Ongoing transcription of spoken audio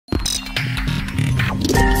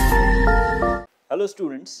Hello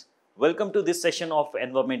students, welcome to this session of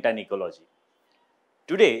Environment and Ecology.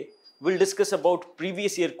 Today, we'll discuss about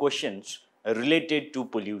previous year questions related to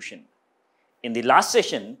pollution. In the last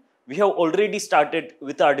session, we have already started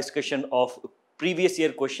with our discussion of previous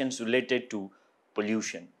year questions related to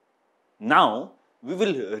pollution. Now, we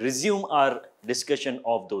will resume our discussion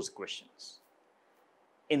of those questions.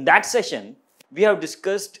 In that session, we have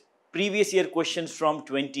discussed previous year questions from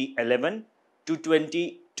 2011 to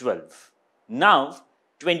 2012. Now,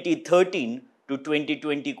 2013 to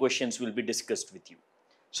 2020 questions will be discussed with you.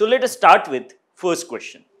 So, let us start with first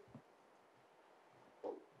question.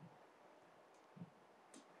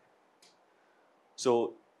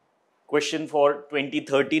 So, question for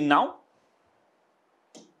 2013 now.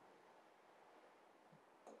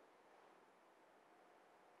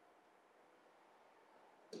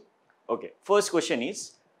 Okay, first question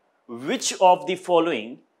is, which of the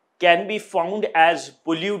following can be found as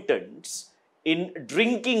pollutants in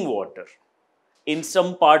drinking water in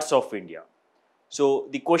some parts of India? So,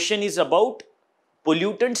 the question is about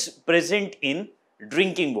pollutants present in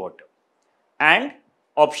drinking water. And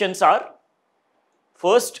options are,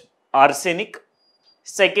 first, arsenic,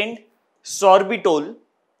 second, sorbitol,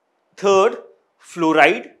 third,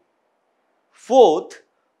 fluoride, fourth,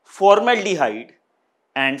 formaldehyde,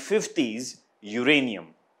 and fifth is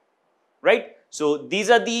uranium, right? So,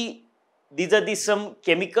 these are the some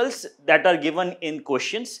chemicals that are given in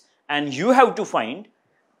questions, and you have to find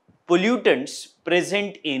pollutants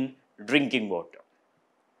present in drinking water.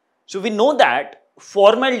 So, we know that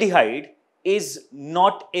formaldehyde is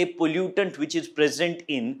not a pollutant which is present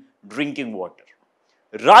in drinking water.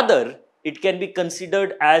 Rather, it can be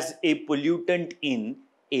considered as a pollutant in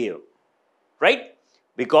air, right?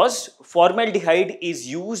 Because formaldehyde is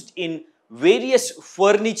used in various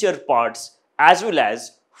furniture parts as well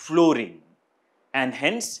as flooring, and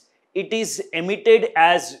hence it is emitted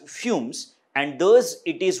as fumes, and thus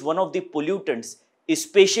it is one of the pollutants,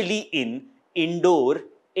 especially in indoor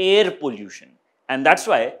air pollution. And that's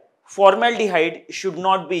why formaldehyde should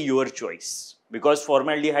not be your choice, because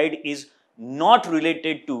formaldehyde is not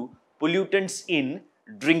related to pollutants in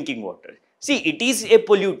drinking water. See, it is a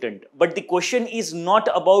pollutant, but the question is not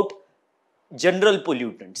about general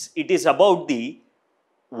pollutants. It is about the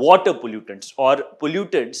water pollutants or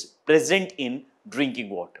pollutants present in drinking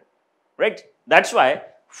water, right? That's why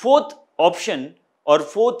fourth option or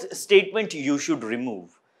fourth statement you should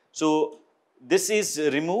remove. So, this is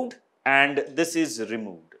removed and this is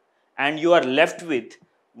removed, and you are left with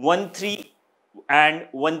 1, 3 and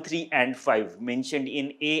 1, 3 and 5 mentioned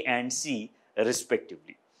in A and C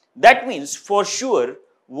respectively. That means for sure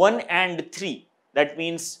 1 and 3, that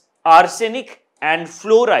means arsenic and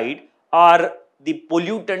fluoride are the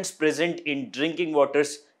pollutants present in drinking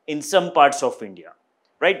waters in some parts of India,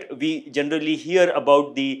 right? We generally hear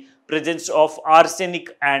about the presence of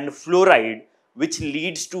arsenic and fluoride, which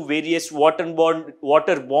leads to various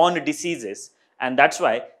waterborne diseases, and that's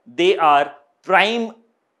why they are prime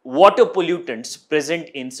water pollutants present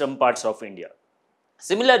in some parts of India.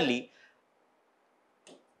 Similarly,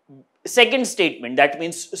 second statement, that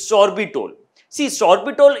means sorbitol. See,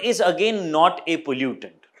 sorbitol is again not a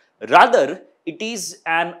pollutant. Rather, it is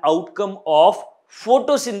an outcome of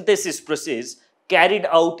photosynthesis process carried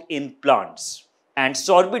out in plants. And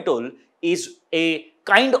sorbitol is a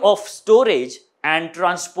kind of storage and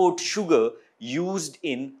transport sugar used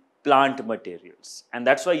in plant materials. And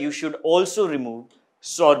that's why you should also remove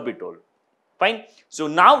sorbitol. Fine. So,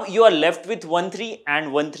 now you are left with 1, 3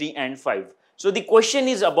 and 1, 3 and 5. So, the question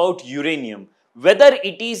is about uranium, whether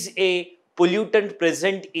it is a pollutant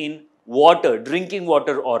present in water, drinking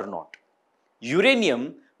water or not.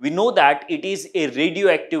 Uranium, we know that it is a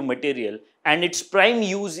radioactive material and its prime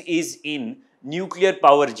use is in nuclear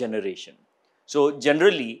power generation. So,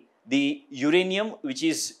 generally the uranium, which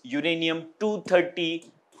is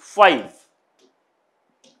uranium-235,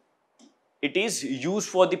 it is used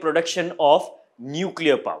for the production of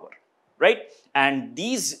nuclear power, right? And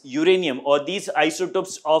these uranium or these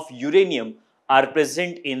isotopes of uranium are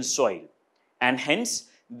present in soil, and hence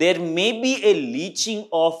there may be a leaching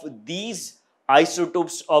of these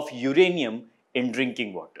isotopes of uranium in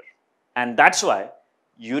drinking water, and that's why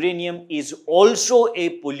uranium is also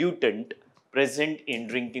a pollutant present in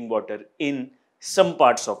drinking water in some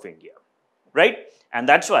parts of India, right? And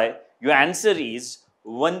that's why your answer is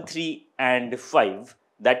 1, 3 and 5,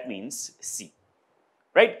 that means C,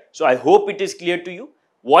 right? So, I hope it is clear to you.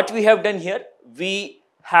 What we have done here, we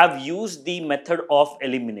have used the method of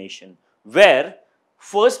elimination, where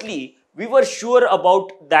firstly we were sure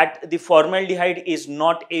about that the formaldehyde is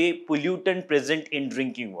not a pollutant present in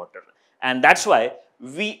drinking water, and that's why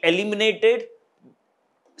we eliminated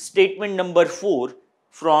statement number 4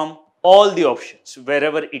 from all the options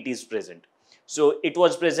wherever it is present. So it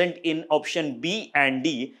was present in option B and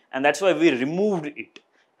D, and that's why we removed it.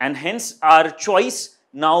 And hence our choice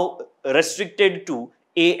now restricted to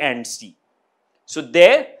A and C. So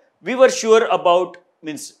there we were sure about,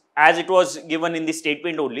 means as it was given in the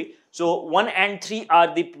statement only. So 1 and 3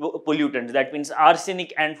 are the pollutants. That means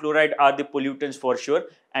arsenic and fluoride are the pollutants for sure,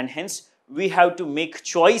 and hence we have to make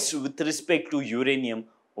choice with respect to uranium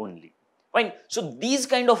only. Fine. So these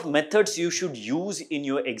kind of methods you should use in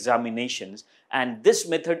your examinations, and this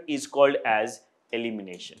method is called as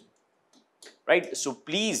elimination. Right. So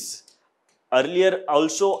please, earlier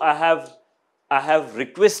also I have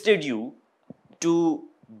requested you to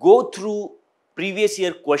go through previous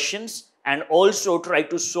year questions and also try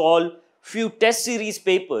to solve few test series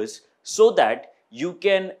papers so that you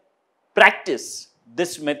can practice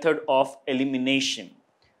this method of elimination.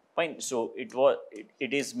 Fine. So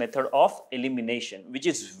it is method of elimination, which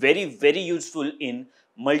is very useful in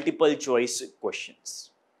multiple choice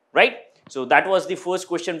questions. Right. So that was the first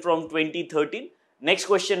question from 2013. Next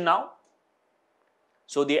question now.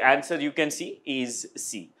 So the answer you can see is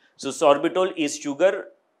C. So sorbitol is sugar,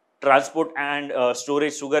 transport and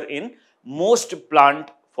storage sugar in most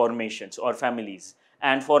plant formations or families,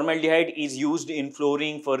 and formaldehyde is used in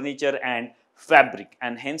flooring, furniture and fabric,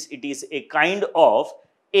 and hence it is a kind of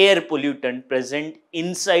air pollutant present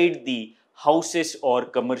inside the houses or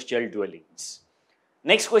commercial dwellings.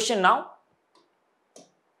 Next question now.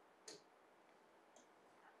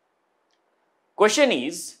 Question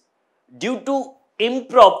is, due to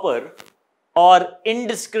improper or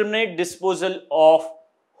indiscriminate disposal of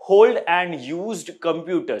old and used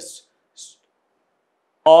computers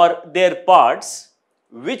or their parts,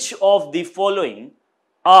 which of the following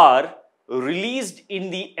are released in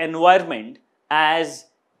the environment as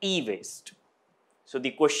e-waste? So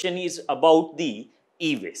the question is about the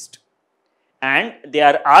e-waste, and they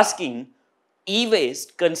are asking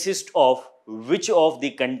e-waste consists of which of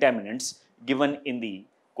the contaminants given in the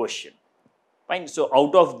question. Fine. So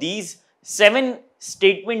out of these 7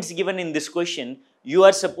 statements given in this question, you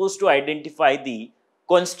are supposed to identify the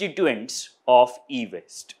constituents of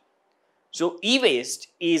e-waste. So e-waste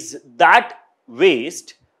is that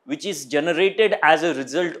waste which is generated as a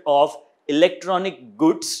result of electronic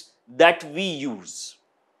goods that we use,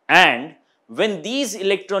 and when these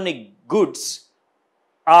electronic goods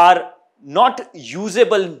are not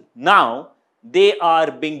usable now, they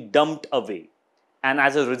are being dumped away, and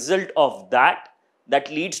as a result of that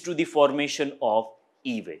leads to the formation of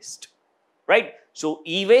e-waste. Right. So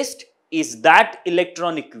e-waste is that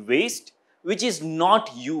electronic waste which is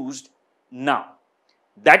not used now.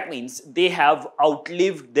 That means they have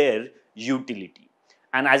outlived their utility,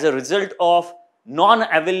 and as a result of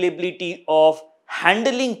non-availability of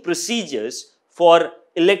handling procedures for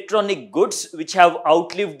electronic goods which have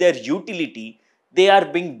outlived their utility, they are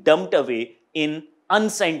being dumped away in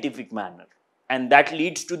unscientific manner, and that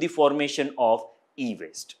leads to the formation of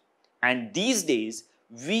e-waste. And these days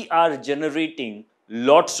we are generating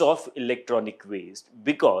lots of electronic waste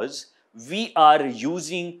because we are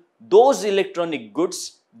using those electronic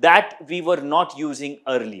goods that we were not using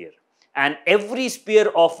earlier, and every sphere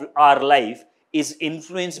of our life is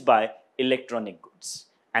influenced by electronic goods,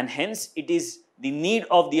 and hence it is the need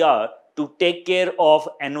of the hour to take care of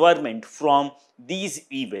environment from these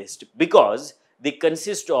e-waste because they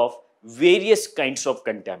consist of various kinds of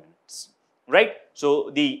contaminants. Right.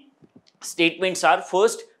 So the statements are: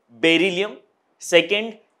 first, beryllium;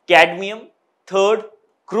 second, cadmium; third,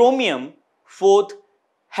 chromium; fourth,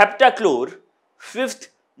 heptachlor; fifth,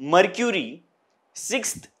 mercury;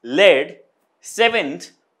 sixth, lead;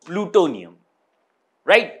 seventh, plutonium.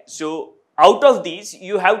 Right. So out of these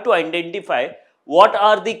you have to identify what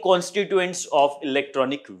are the constituents of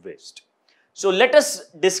electronic waste. So let us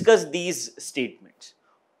discuss these statements.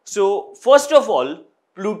 So first of all,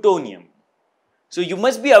 plutonium. So you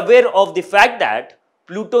must be aware of the fact that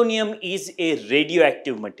plutonium is a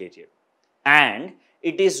radioactive material and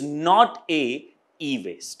it is not a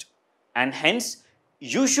e-waste, and hence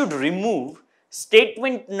you should remove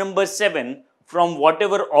statement number 7 from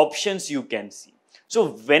whatever options you can see. So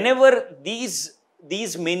whenever these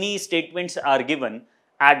many statements are given,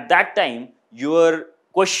 at that time your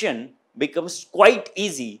question becomes quite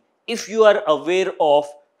easy if you are aware of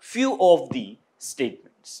few of the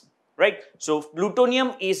statements. Right. So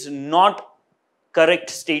plutonium is not correct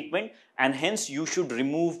statement, and hence you should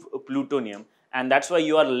remove plutonium, and that's why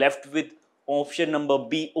you are left with option number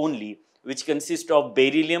B only, which consists of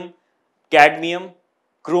beryllium, cadmium,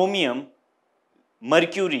 chromium,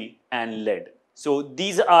 mercury and lead. So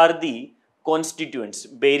these are the constituents: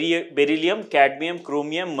 beryllium, cadmium,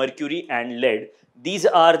 chromium, mercury and lead. These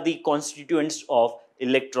are the constituents of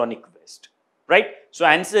electronic waste, right? So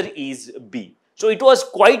answer is B. So it was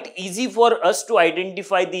quite easy for us to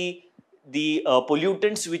identify the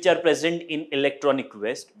pollutants which are present in electronic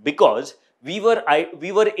waste, because we were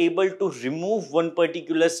able to remove one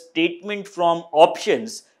particular statement from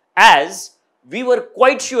options, as we were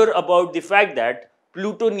quite sure about the fact that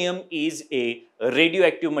plutonium is a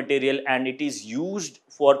radioactive material and it is used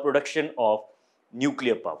for production of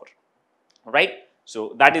nuclear power, right?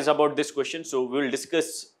 So that is about this question. So we will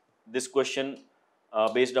discuss this question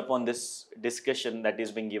based upon this discussion that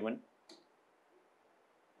is being given.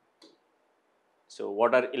 So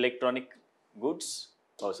what are electronic goods?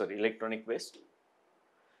 Oh, sorry, electronic waste.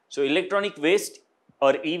 So electronic waste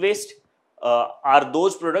or e-waste are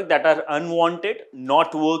those products that are unwanted,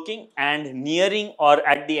 not working and nearing or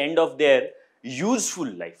at the end of their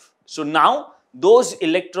useful life. So now those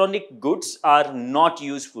electronic goods are not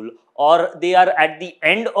useful, or they are at the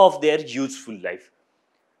end of their useful life.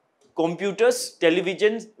 Computers,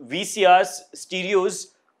 televisions, VCRs,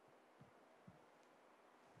 stereos,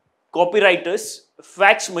 copywriters,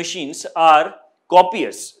 fax machines are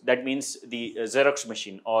copiers. That means the Xerox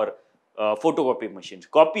machine or photocopy machines.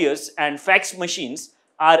 Copiers and fax machines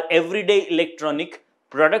are everyday electronic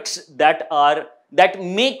products that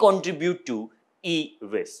may contribute to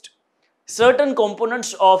e-waste. Certain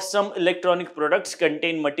components of some electronic products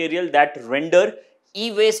contain material that render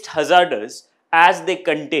e-waste hazardous, as they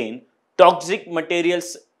contain toxic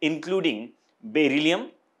materials including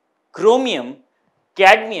beryllium, chromium,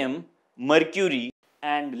 cadmium, mercury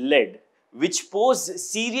and lead, which pose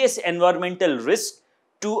serious environmental risk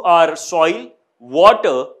to our soil,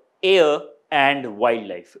 water, air and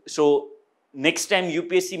wildlife. So next time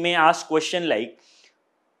UPSC may ask question like,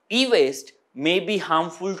 e-waste may be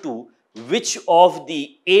harmful to which of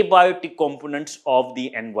the abiotic components of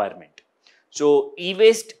the environment? So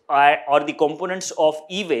e-waste or the components of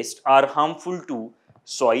e-waste are harmful to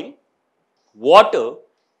soil, water,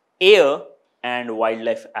 air and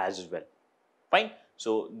wildlife as well. Fine.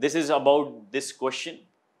 So this is about this question.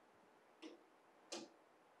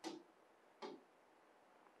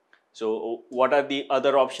 So what are the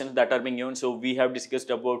other options that are being given? So we have discussed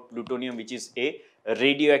about plutonium, which is a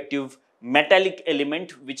radioactive metallic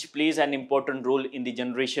element which plays an important role in the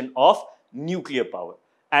generation of nuclear power.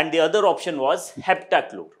 And the other option was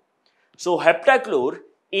heptachlor. So heptachlor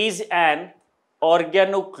is an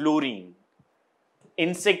organochlorine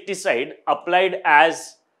insecticide applied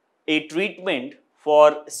as a treatment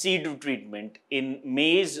for seed treatment in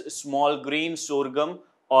maize, small grain, sorghum,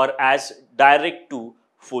 or as direct to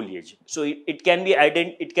foliage. So it can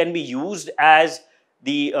be used as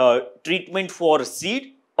the treatment for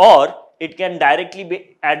seed, or it can directly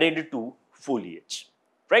be added to foliage,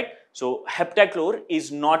 right? So heptachlor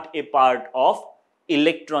is not a part of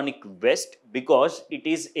electronic waste because it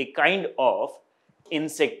is a kind of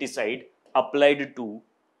insecticide applied to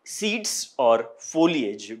seeds or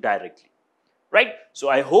foliage directly, right? So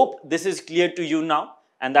I hope this is clear to you now,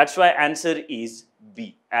 and that's why answer is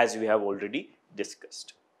B, as we have already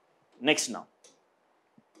discussed. Next now.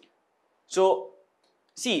 So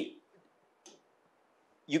see,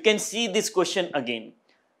 you can see this question again.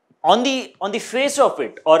 On the face of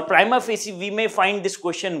it, or prima facie, we may find this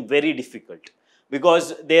question very difficult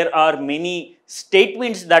because there are many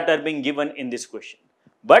statements that are being given in this question.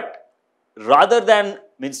 But rather than,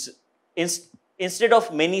 instead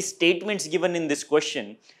of many statements given in this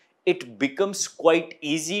question, it becomes quite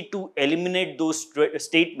easy to eliminate those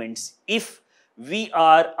statements if we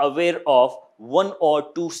are aware of one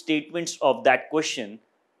or two statements of that question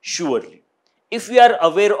surely. If we are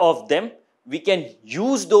aware of them, we can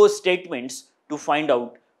use those statements to find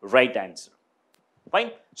out right answer.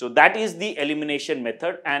 Fine. So that is the elimination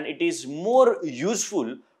method, and it is more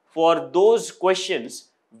useful for those questions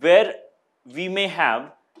where we may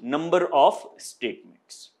have number of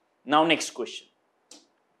statements. Now next question.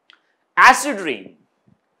 Acid rain.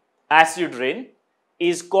 Acid rain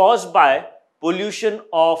is caused by pollution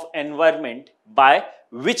of environment by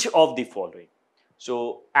which of the following?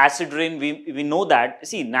 So acid rain, we know that,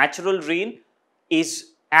 see, natural rain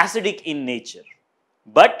is acidic in nature,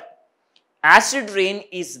 but acid rain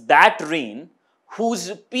is that rain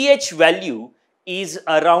whose pH value is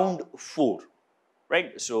around 4,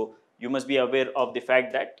 right? So you must be aware of the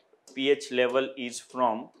fact that pH level is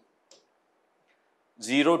from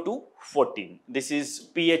 0 to 14. This is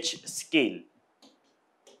pH scale.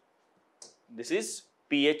 This is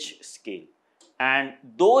pH scale, and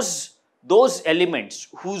those elements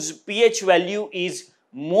whose pH value is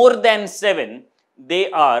more than 7,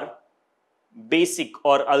 they are basic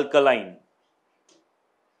or alkaline,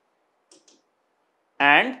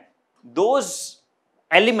 and those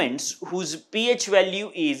elements whose pH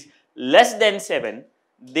value is less than 7,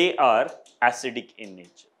 they are acidic in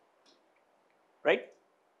nature, right?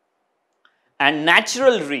 And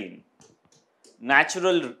natural rain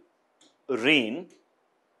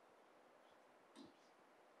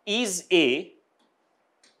is a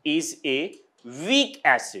weak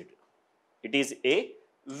acid. It is a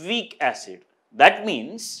weak acid. That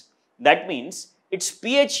means its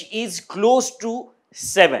pH is close to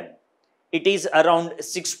 7. It is around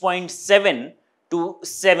 6.7 to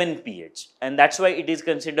 7 pH, and that's why it is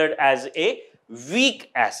considered as a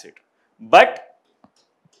weak acid. But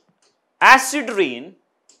acid rain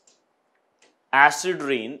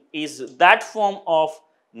is that form of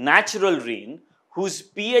natural rain whose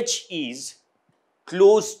pH is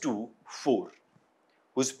close to 4,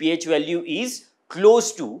 whose pH value is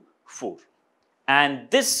close to 4. And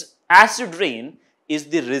this acid rain is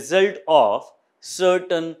the result of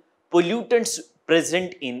certain pollutants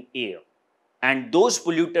present in air. And those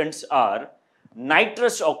pollutants are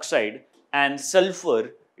nitrous oxide and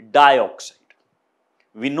sulfur dioxide.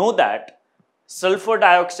 We know that sulfur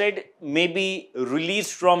dioxide may be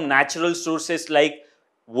released from natural sources like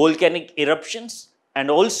volcanic eruptions, and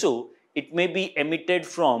also it may be emitted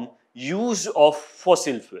from use of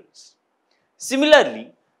fossil fuels.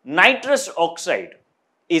 Similarly, nitrous oxide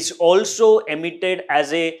is also emitted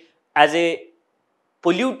as a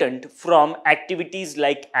pollutant from activities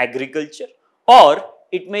like agriculture, or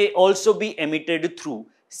it may also be emitted through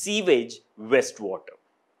sewage wastewater.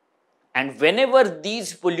 And whenever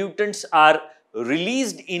these pollutants are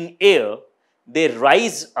released in air, they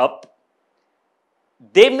rise up.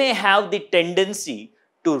 They may have the tendency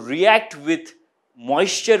to react with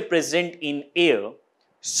moisture present in air,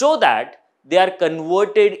 so that they are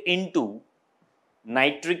converted into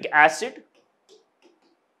nitric acid,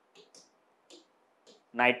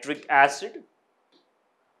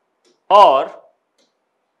 or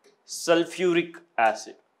sulfuric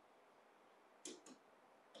acid,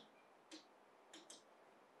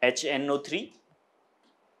 HNO3,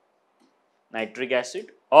 nitric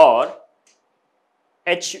acid, or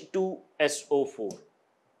H2SO4,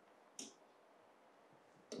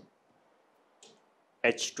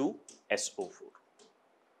 H2SO4.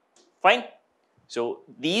 Fine. So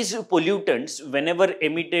these pollutants, whenever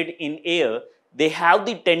emitted in air, they have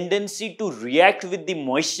the tendency to react with the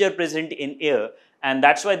moisture present in air, and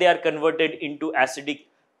that's why they are converted into acidic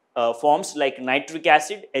forms like nitric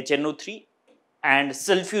acid, HNO3, and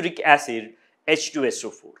sulfuric acid,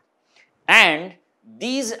 H2SO4. And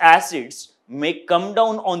these acids may come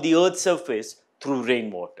down on the earth's surface through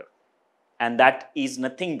rainwater, and that is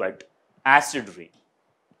nothing but acid rain,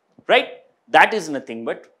 right? That is nothing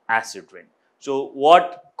but acid rain. So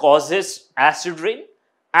what causes acid rain?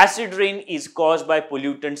 Acid rain is caused by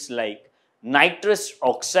pollutants like nitrous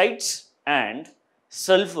oxides and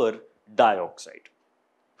sulfur dioxide,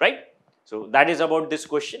 right? So that is about this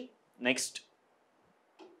question. Next.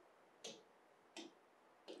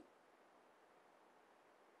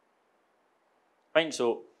 Fine.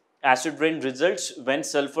 So acid rain results when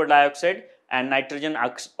sulfur dioxide and nitrogen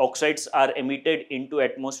oxides are emitted into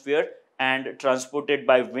atmosphere and transported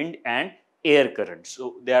by wind and air currents.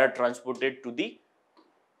 So they are transported to the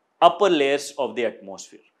upper layers of the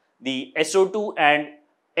atmosphere. The SO2 and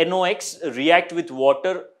NOx react with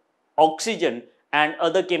water, oxygen, and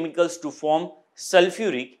other chemicals to form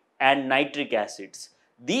sulfuric and nitric acids.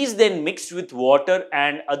 These then mix with water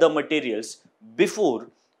and other materials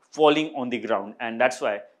before falling on the ground, and that's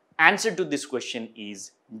why answer to this question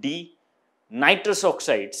is D, nitrous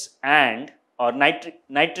oxides and or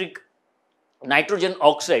nitrogen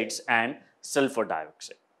oxides and sulfur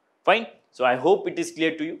dioxide. Fine. So I hope it is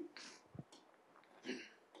clear to you.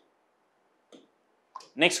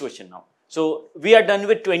 Next question now. So we are done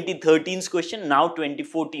with 2013's question. Now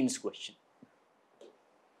 2014's question.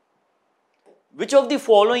 Which of the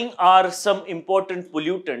following are some important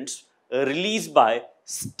pollutants released by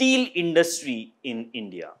steel industry in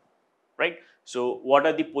India? Right. So what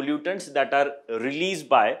are the pollutants that are released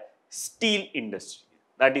by steel industry?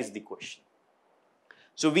 That is the question.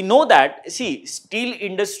 So we know that, see, steel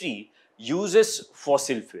industry uses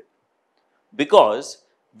fossil fuel because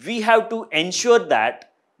we have to ensure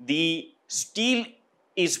that the steel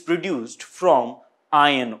is produced from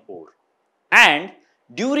iron ore. And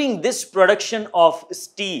during this production of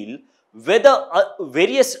steel, whether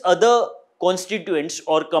various other constituents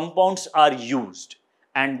or compounds are used,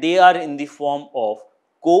 and they are in the form of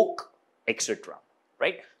coke, etc.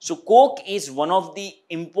 Right? So coke is one of the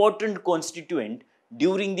important constituent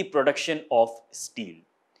during the production of steel.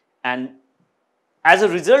 And as a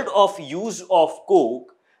result of use of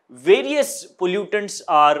coke, various pollutants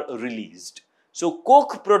are released. So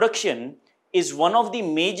coke production is one of the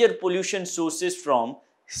major pollution sources from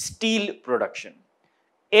steel production.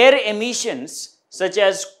 Air emissions such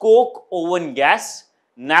as coke oven gas,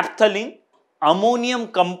 naphthalene, ammonium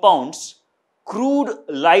compounds, crude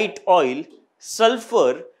light oil,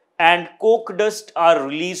 sulfur and coke dust are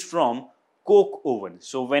released from coke oven.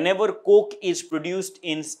 So whenever coke is produced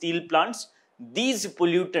in steel plants, these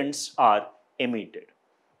pollutants are emitted.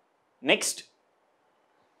 Next,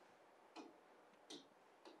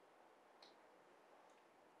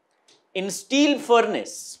 in steel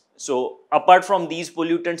furnace, so apart from these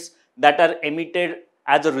pollutants that are emitted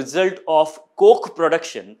as a result of coke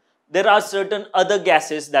production, there are certain other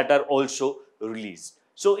gases that are also released.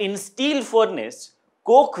 So in steel furnace,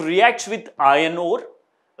 coke reacts with iron ore,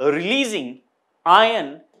 releasing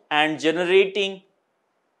iron and generating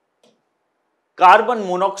carbon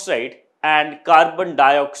monoxide and carbon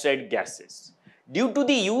dioxide gases. Due to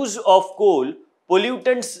the use of coal,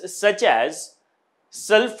 pollutants such as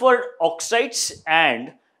sulfur oxides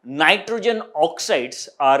and nitrogen oxides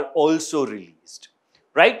are also released,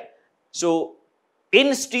 right? So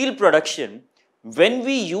in steel production, when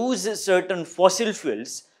we use certain fossil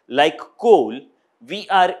fuels like coal, we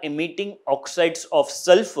are emitting oxides of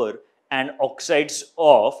sulfur and oxides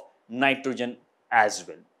of nitrogen as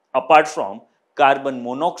well, apart from carbon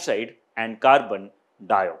monoxide and carbon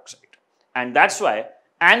dioxide. And that's why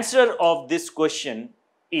answer of this question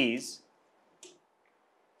is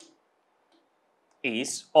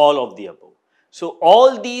all of the above. So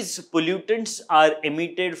all these pollutants are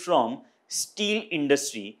emitted from steel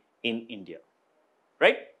industry in India,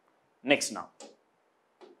 right? Next now.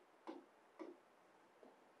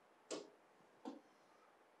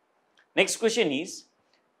 Next question is,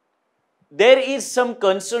 there is some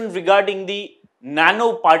concern regarding the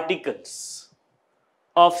nanoparticles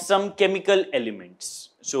of some chemical elements.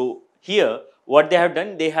 So here what they have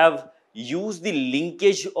done, they have used the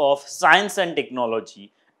linkage of science and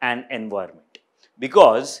technology and environment,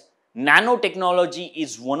 because nanotechnology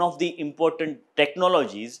is one of the important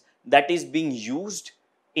technologies that is being used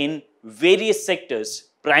in various sectors,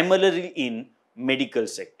 primarily in medical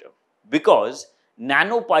sector. Because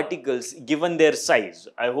nanoparticles, given their size,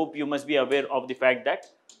 I hope you must be aware of the fact that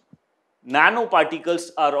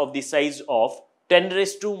nanoparticles are of the size of 10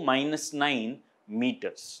 raised to minus 9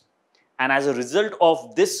 meters. And as a result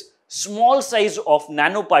of this small size of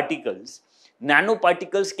nanoparticles,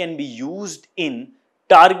 nanoparticles can be used in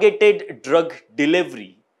targeted drug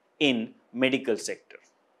delivery in medical sector.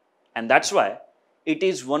 And that's why it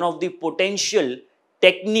is one of the potential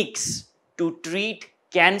techniques to treat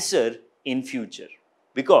cancer in future.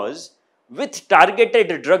 Because with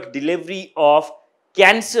targeted drug delivery of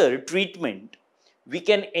cancer treatment, we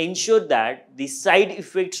can ensure that the side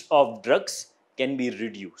effects of drugs can be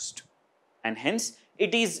reduced. And hence,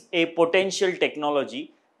 it is a potential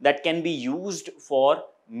technology that can be used for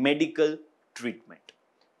medical treatment.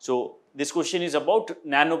 So, this question is about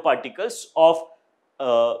nanoparticles of,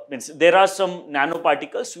 there are some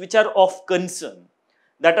nanoparticles which are of concern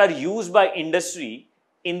that are used by industry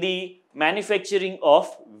in the manufacturing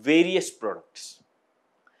of various products.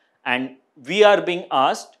 And we are being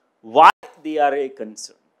asked why they are a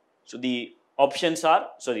concern. So, the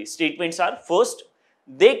statements are: first,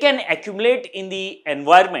 they can accumulate in the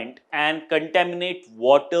environment and contaminate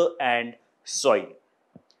water and soil.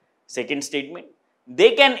 Second statement,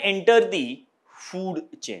 they can enter the food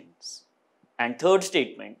chains. And third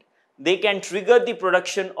statement, they can trigger the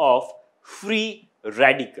production of free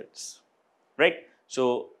radicals, right?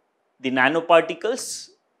 So, the nanoparticles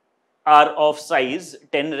are of size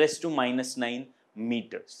 10 raised to minus 9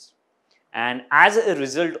 meters. And as a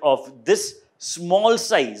result of this small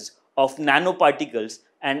size of nanoparticles,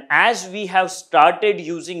 and as we have started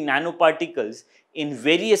using nanoparticles in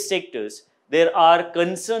various sectors, there are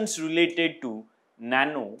concerns related to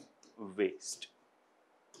nano waste.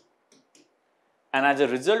 And as a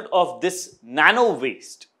result of this nano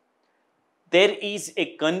waste, there is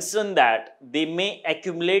a concern that they may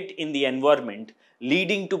accumulate in the environment,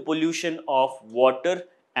 leading to pollution of water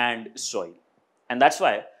and soil. And that's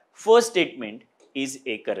why first statement is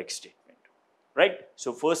a correct statement, right?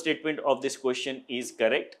 So first statement of this question is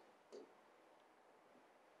correct.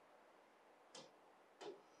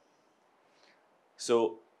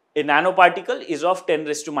 So a nanoparticle is of 10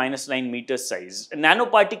 raised to minus 9 meters size.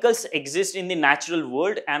 Nanoparticles exist in the natural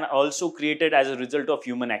world and are also created as a result of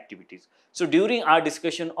human activities. So during our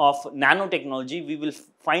discussion of nanotechnology, we will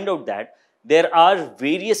find out that There are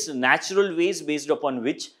various natural ways based upon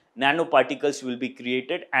which nanoparticles will be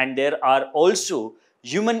created, and there are also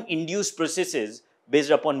human induced processes based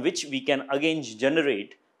upon which we can again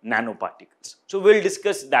generate nanoparticles. So we'll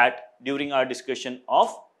discuss that during our discussion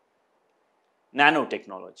of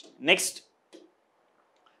nanotechnology. Next,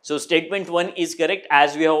 so statement 1 is correct,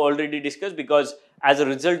 as we have already discussed, because as a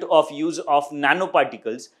result of use of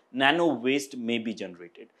nanoparticles, nano waste may be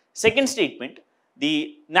generated. Second statement,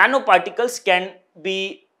 the nanoparticles can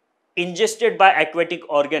be ingested by aquatic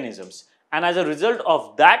organisms, and as a result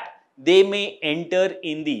of that, they may enter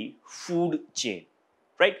in the food chain,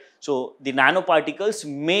 right? So the nanoparticles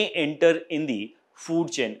may enter in the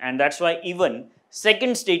food chain, and that's why even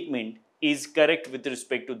second statement is correct with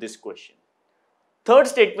respect to this question. Third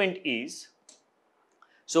statement is,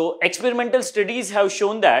 so experimental studies have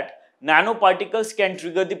shown that nanoparticles can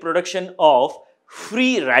trigger the production of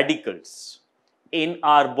free radicals in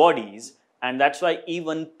our bodies, and that's why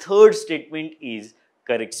even third statement is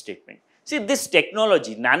correct statement. See, this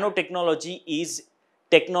technology, nanotechnology, is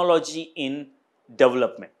technology in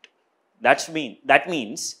development. That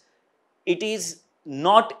means it is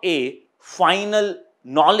not a final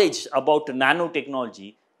knowledge about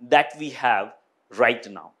nanotechnology that we have right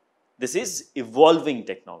now. This is evolving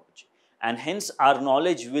technology, and hence our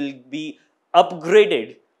knowledge will be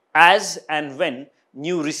upgraded as and when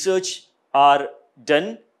new research are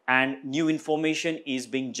done and new information is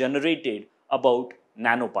being generated about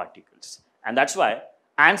nanoparticles. And that's why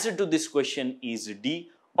answer to this question is D.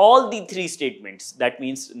 All the three statements, that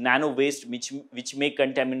means nano waste which may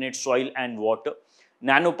contaminate soil and water,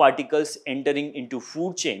 nanoparticles entering into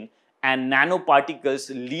food chain, and nanoparticles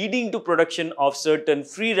leading to production of certain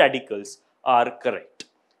free radicals, are correct.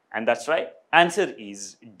 And that's why answer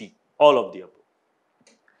is D, all of the above.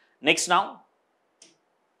 Next now.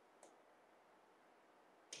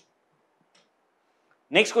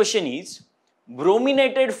 Next question is,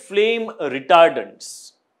 brominated flame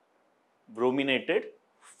retardants. Brominated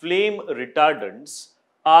flame retardants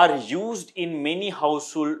are used in many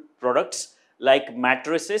household products like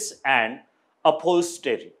mattresses and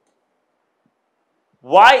upholstery.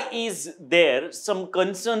 Why is there some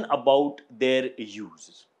concern about their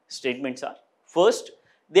use? Statements are, first,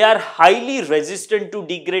 they are highly resistant to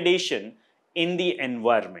degradation in the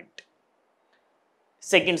environment.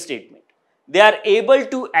 Second statement, they are able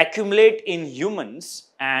to accumulate in humans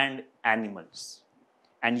and animals.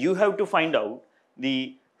 And you have to find out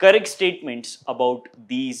the correct statements about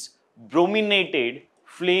these brominated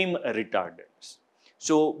flame retardants.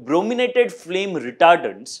 So, brominated flame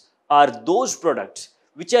retardants are those products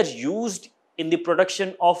which are used in the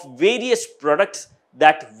production of various products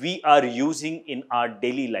that we are using in our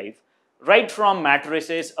daily life, right from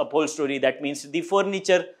mattresses, upholstery, that means the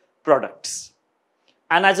furniture products.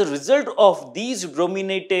 And as a result of these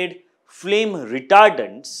brominated flame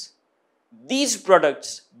retardants, these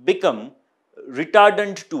products become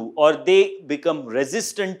retardant to, or they become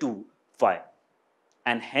resistant to fire,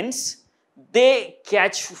 and hence they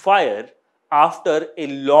catch fire after a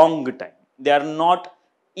long time. They are not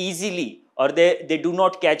easily, or they do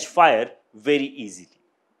not catch fire very easily,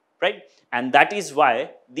 right? And that is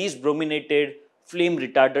why these brominated flame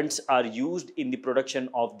retardants are used in the production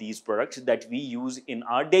of these products that we use in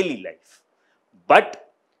our daily life.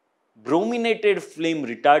 But brominated flame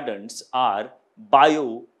retardants are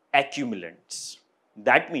bioaccumulants.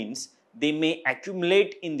 That means they may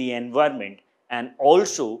accumulate in the environment and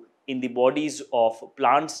also in the bodies of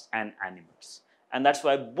plants and animals. And that's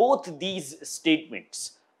why both these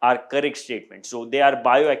statements are correct statements. So they are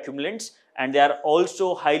bioaccumulants and they are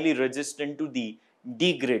also highly resistant to the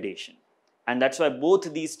degradation. And that's why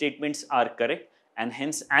both these statements are correct, and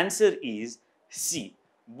hence answer is C,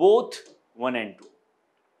 both 1 and 2.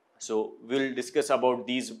 So we'll discuss about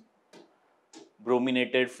these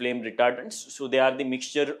brominated flame retardants. So they are the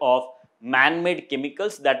mixture of man-made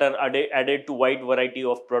chemicals that are added to wide variety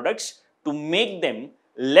of products to make them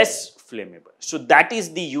less flammable. So that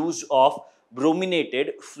is the use of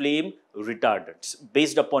brominated flame retardants,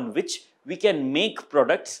 based upon which we can make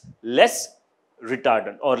products less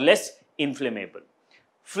retardant or less inflammable.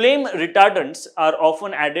 Flame retardants are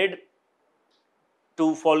often added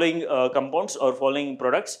to following compounds or following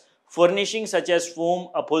products: furnishing such as foam,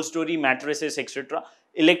 upholstery, mattresses, etc.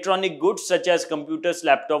 Electronic goods such as computers,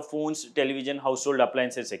 laptop, phones, television, household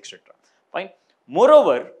appliances, etc. Fine.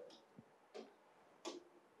 Moreover,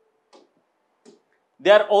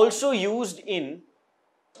 they are also used in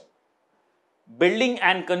building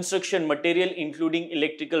and construction material, including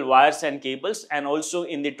electrical wires and cables, and also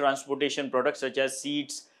in the transportation products such as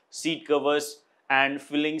seats, seat covers, and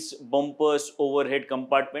fillings, bumpers, overhead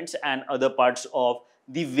compartments and other parts of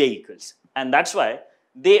the vehicles. And that's why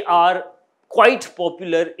they are quite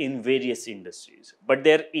popular in various industries. But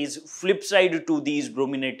there is flip side to these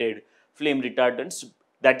brominated flame retardants,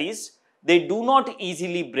 that is, they do not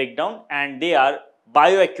easily break down and they are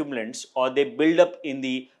bioaccumulants, or they build up in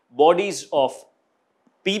the bodies of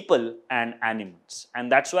people and animals.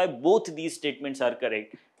 And that's why both these statements are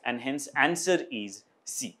correct, and hence answer is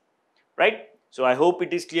C. Right? So I hope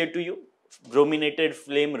it is clear to you. Brominated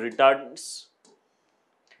flame retardants.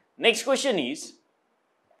 Next question is,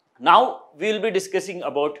 now we will be discussing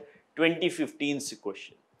about 2015's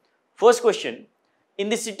question. First question, in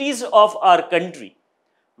the cities of our country,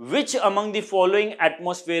 which among the following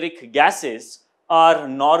atmospheric gases are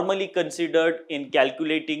normally considered in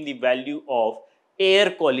calculating the value of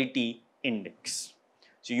air quality index?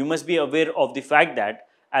 So you must be aware of the fact that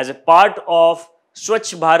as a part of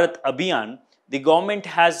Swachh Bharat Abhiyan, the government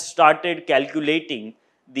has started calculating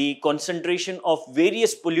the concentration of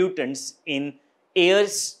various pollutants in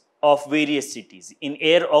airs of various cities,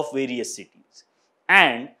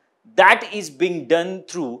 and that is being done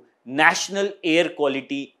through National Air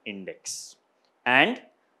Quality Index. And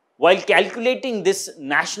while calculating this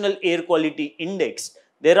National Air Quality Index,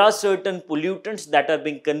 there are certain pollutants that are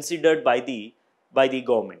being considered by the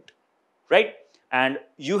government, right? And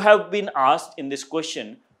you have been asked in this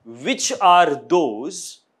question, which are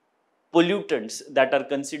those pollutants that are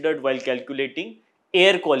considered while calculating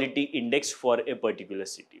air quality index for a particular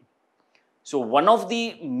city. So one of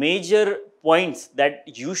the major points that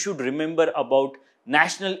you should remember about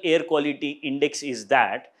National Air Quality Index is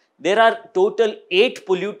that there are total 8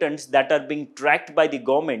 pollutants that are being tracked by the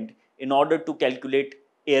government in order to calculate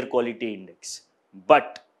air quality index.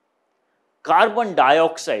 But carbon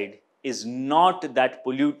dioxide is not that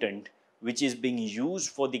pollutant which is being used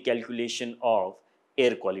for the calculation of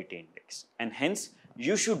air quality index, and hence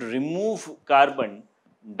you should remove carbon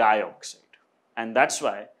dioxide. And that's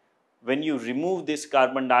why when you remove this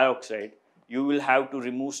carbon dioxide, you will have to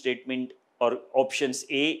remove statement or options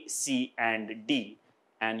A, C and D,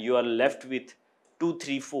 and you are left with 2,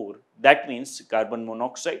 3, 4. That means carbon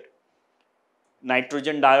monoxide,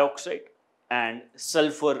 nitrogen dioxide and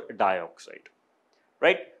sulfur dioxide,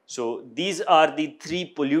 right? So these are the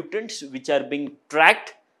 3 pollutants which are being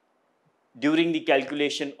tracked during the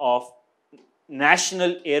calculation of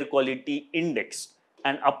National Air Quality Index.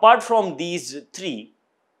 And apart from these 3,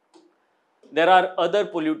 there are other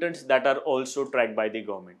pollutants that are also tracked by the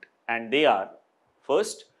government, and they are,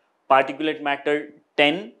 first, particulate matter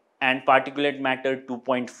 10 and particulate matter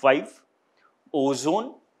 2.5,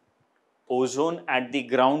 ozone at the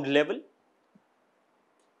ground level,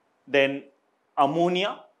 then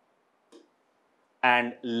ammonia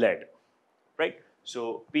and lead, right?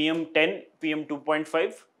 So PM10,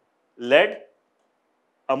 PM2.5, lead,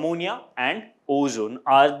 ammonia and ozone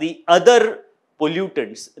are the other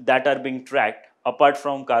pollutants that are being tracked apart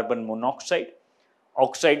from carbon monoxide,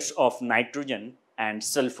 oxides of nitrogen and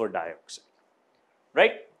sulfur dioxide,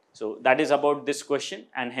 right? So that is about this question,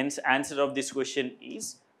 and hence answer of this question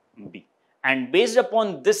is B. And based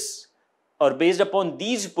upon this, or based upon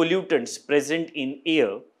these pollutants present in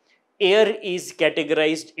air is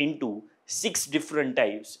categorized into 6 different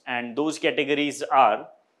types, and those categories are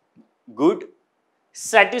good,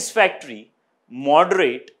 satisfactory,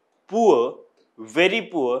 moderate, poor, very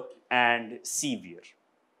poor and severe.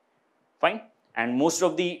 Fine. And most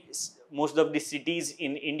of the cities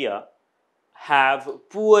in India have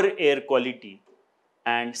poor air quality,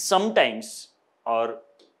 and sometimes, or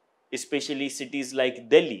especially cities like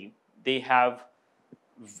Delhi, they have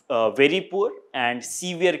very poor and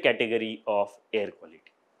severe category of air quality.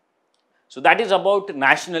 So that is about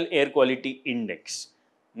National Air Quality Index.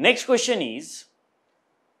 Next question is,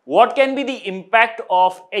 what can be the impact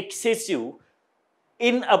of excessive,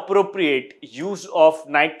 inappropriate use of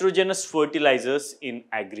nitrogenous fertilizers in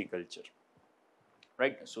agriculture?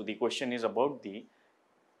 Right? So the question is about the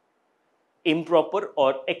improper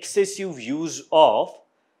or excessive use of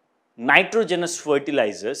nitrogenous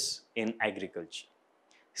fertilizers in agriculture.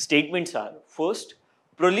 Statements are, first,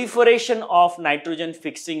 proliferation of nitrogen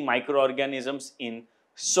fixing microorganisms in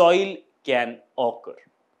soil can occur.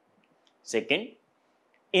 Second,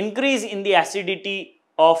 increase in the acidity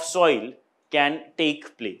of soil can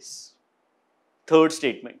take place. Third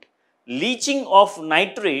statement, leaching of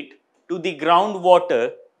nitrate to the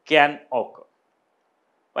groundwater can occur.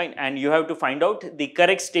 Fine, and you have to find out the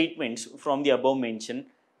correct statements from the above mentioned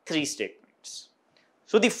 3 statements.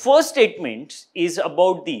 So the first statement is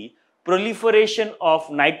about the proliferation of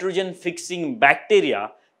nitrogen fixing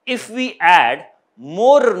bacteria if we add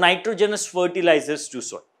more nitrogenous fertilizers to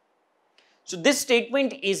soil. So this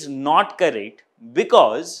statement is not correct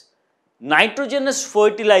because nitrogenous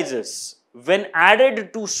fertilizers, when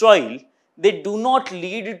added to soil, they do not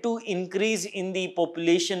lead to increase in the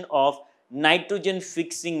population of nitrogen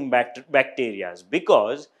fixing bacteria,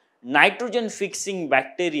 because nitrogen fixing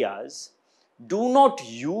bacteria do not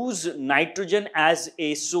use nitrogen as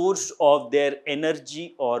a source of their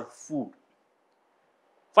energy or food.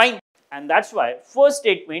 Fine. And that's why first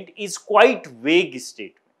statement is quite vague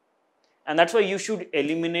statement. And that's why you should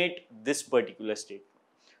eliminate this particular statement.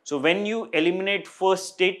 So when you eliminate first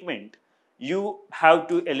statement, you have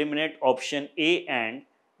to eliminate option A and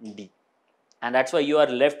D. And that's why you are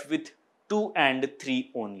left with 2 and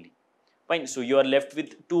 3 only. Fine. So you are left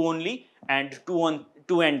with 2 only and 2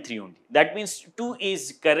 and 3 only. That means 2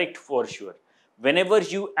 is correct for sure. Whenever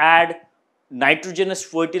you add nitrogenous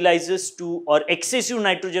fertilizers to or excessive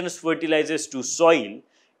nitrogenous fertilizers to soil,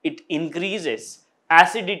 it increases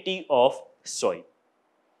acidity of soil.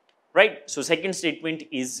 Right? So second statement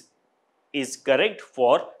is correct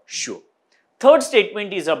for sure. Third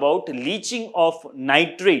statement is about leaching of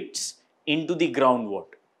nitrates into the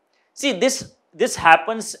groundwater. See, this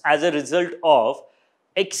happens as a result of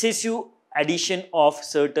excessive addition of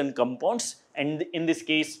certain compounds, and in this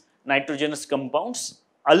case nitrogenous compounds,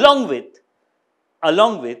 along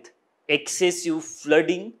with excessive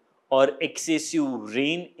flooding or excessive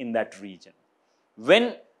rain in that region.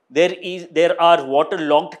 When there are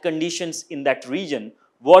waterlogged conditions in that region,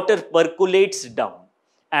 water percolates down,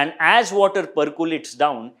 and as water percolates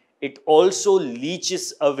down, it also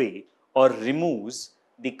leaches away or removes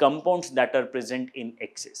the compounds that are present in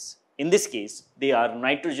excess. In this case, they are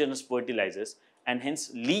nitrogenous fertilizers, and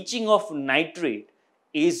hence leaching of nitrate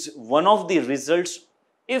is one of the results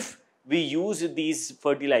if we use these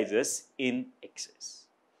fertilizers in excess.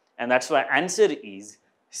 And that's why answer is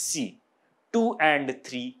C, 2 and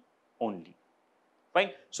 3 only.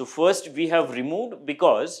 Fine. So first we have removed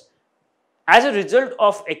because as a result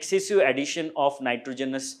of excessive addition of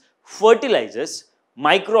nitrogenous fertilizers,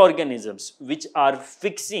 microorganisms which are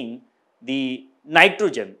fixing the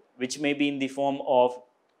nitrogen, which may be in the form of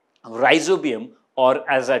rhizobium or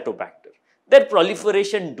azotobacter, their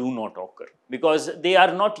proliferation do not occur because they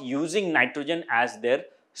are not using nitrogen as their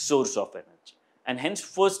source of energy. And hence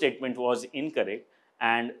first statement was incorrect,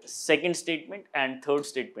 and second statement and third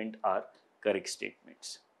statement are correct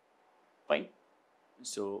statements. Fine.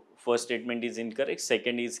 So first statement is incorrect,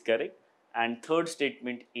 second is correct, and third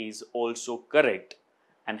statement is also correct,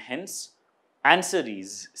 and hence answer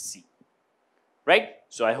is C. Right?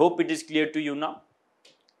 So I hope it is clear to you now.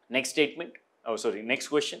 Next statement, next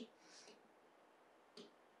question.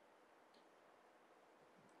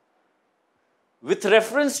 With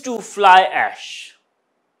reference to fly ash,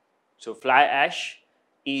 so fly ash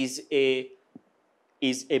is a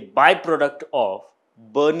byproduct of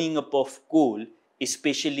burning up of coal,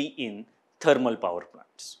 especially in thermal power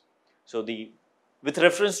plants. So with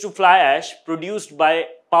reference to fly ash produced by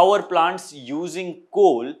power plants using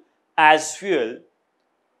coal as fuel,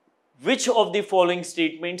 which of the following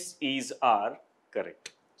statements are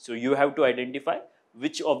correct? So you have to identify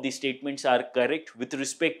which of the statements are correct with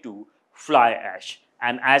respect to fly ash.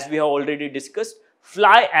 And as we have already discussed,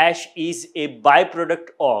 fly ash is a byproduct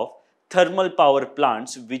of thermal power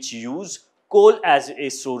plants which use coal as a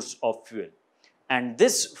source of fuel. And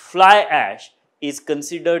this fly ash is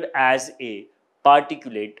considered as a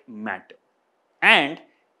particulate matter. And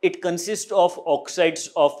it consists of oxides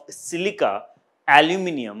of silica,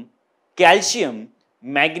 aluminium, calcium,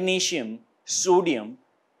 magnesium, sodium,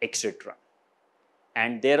 etc.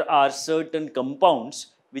 And there are certain compounds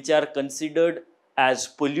which are considered as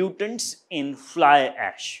pollutants in fly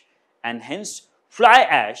ash, and hence fly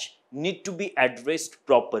ash need to be addressed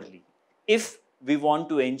properly if we want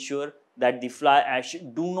to ensure that the fly ash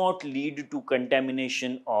do not lead to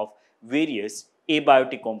contamination of various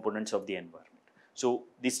abiotic components of the environment. So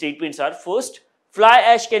the statements are: first, fly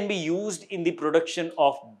ash can be used in the production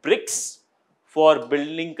of bricks for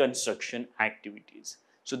building construction activities.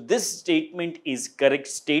 So this statement is correct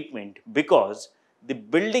statement because the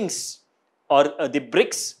buildings or the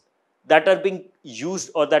bricks that are being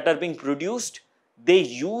used or that are being produced, they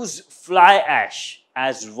use fly ash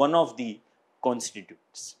as one of the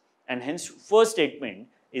constituents, and hence first statement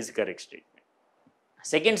is correct statement.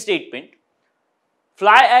 Second statement,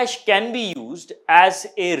 fly ash can be used as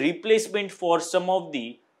a replacement for some of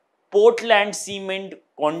the Portland cement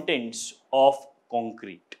contents of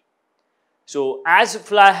concrete. So as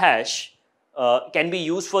fly ash can be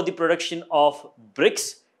used for the production of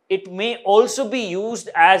bricks, it may also be used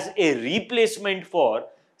as a replacement for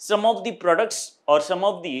some of the products or some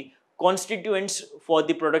of the constituents for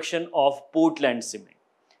the production of Portland cement.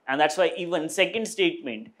 And that's why even second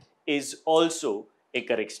statement is also a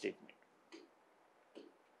correct statement.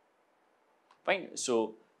 Fine.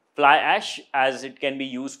 So fly ash, as it can be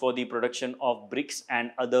used for the production of bricks and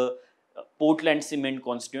other Portland cement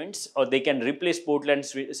constituents, or they can replace Portland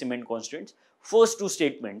cement constituents. First two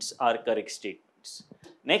statements are correct statements.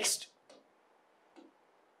 Next,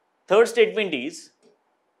 third statement is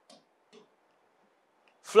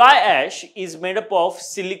fly ash is made up of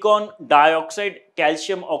silicon dioxide,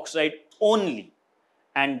 calcium oxide only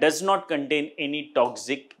and does not contain any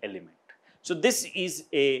toxic element. So this is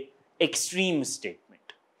a extreme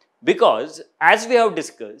statement, because as we have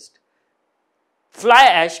discussed, fly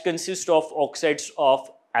ash consists of oxides of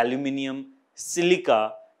aluminium,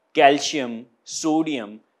 silica, calcium,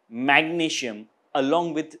 sodium, magnesium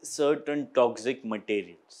along with certain toxic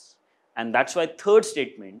materials, and that's why third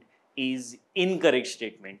statement is incorrect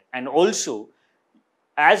statement. And also,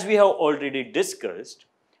 as we have already discussed,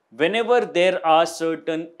 whenever there are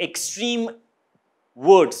certain extreme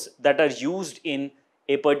words that are used in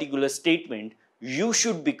a particular statement, you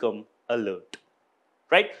should become alert,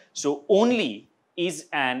 right? So only is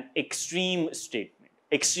an extreme statement,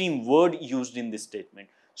 extreme word used in this statement.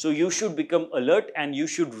 So you should become alert and you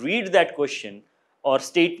should read that question or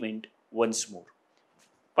statement once more.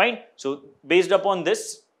 Fine. So based upon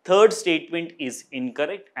this, third statement is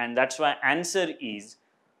incorrect, and that's why answer is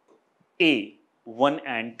A, 1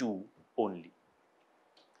 and 2 only,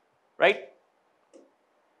 right?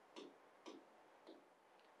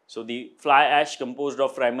 So the fly ash composed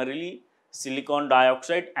of primarily silicon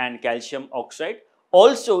dioxide and calcium oxide.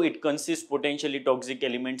 Also, it consists potentially toxic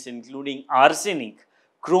elements including arsenic,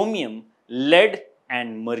 chromium, lead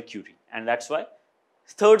and mercury, and that's why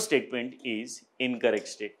third statement is incorrect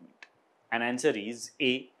statement, and answer is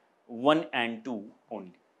A, 1 and 2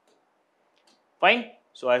 only. Fine.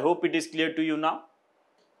 So I hope it is clear to you now.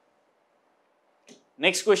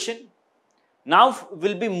 Next question. Now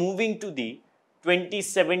we'll be moving to the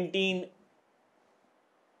 2017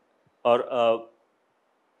 or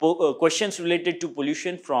questions related to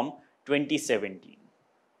pollution from 2017.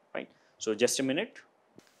 Right. So just a minute.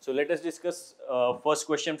 So let us discuss first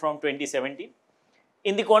question from 2017.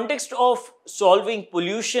 In the context of solving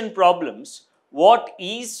pollution problems, what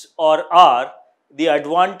is or are the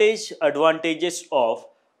advantages of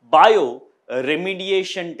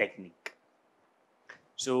bioremediation technique?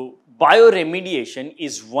 So bioremediation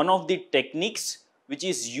is one of the techniques which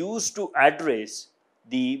is used to address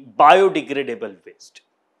the biodegradable waste,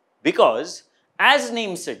 because as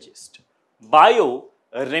name suggests,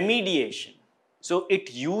 bioremediation, so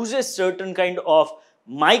it uses certain kind of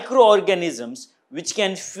microorganisms which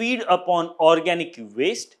can feed upon organic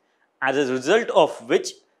waste, as a result of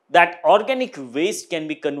which that organic waste can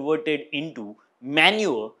be converted into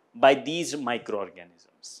manure by these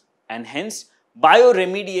microorganisms. And hence,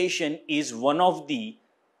 bioremediation is one of the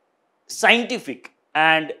scientific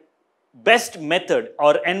and best method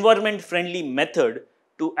or environment friendly method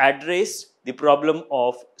to address the problem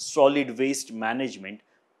of solid waste management.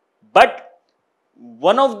 But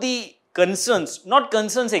one of the concerns, not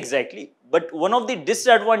concerns exactly, but one of the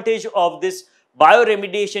disadvantage of this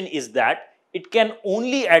bioremediation is that it can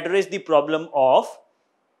only address the problem of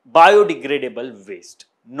biodegradable waste,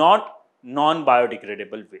 not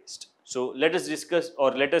non-biodegradable waste. So let us discuss,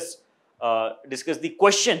 or let us discuss the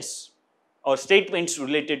questions or statements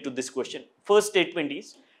related to this question. First statement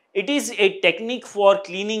is, it is a technique for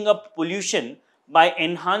cleaning up pollution by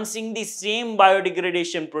enhancing the same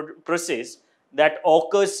biodegradation process that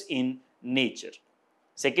occurs in nature.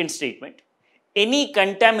 Second statement, any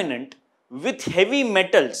contaminant with heavy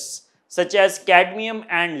metals such as cadmium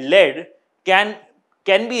and lead can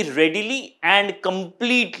be readily and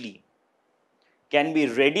completely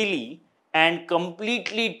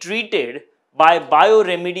treated by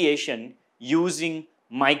bioremediation using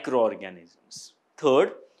microorganisms.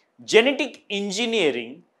 Third, genetic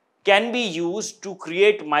engineering can be used to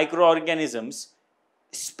create microorganisms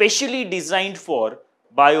specially designed for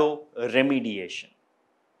bioremediation.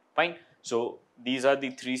 Fine. So these are the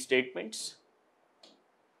three statements,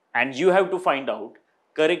 and you have to find out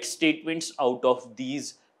correct statements out of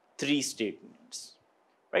these three statements,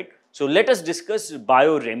 right? So let us discuss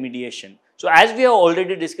bioremediation. So as we have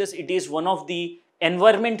already discussed, it is one of the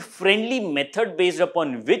environment friendly method based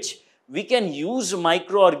upon which we can use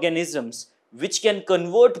microorganisms which can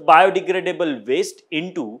convert biodegradable waste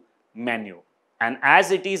into manure. And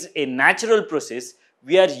as it is a natural process,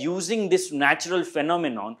 we are using this natural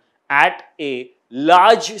phenomenon at a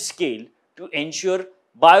large scale to ensure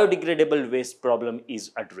biodegradable waste problem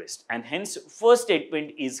is addressed. And hence, first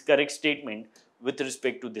statement is correct statement with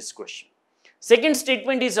respect to this question. Second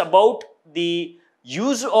statement is about the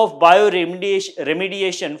use of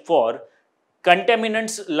bioremediation for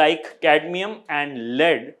contaminants like cadmium and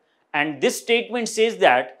lead, and this statement says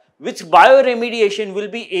that which bioremediation will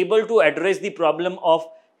be able to address the problem of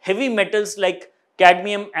heavy metals like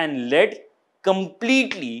cadmium and lead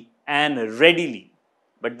completely and readily.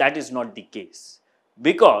 But that is not the case,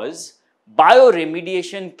 because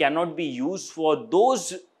bioremediation cannot be used for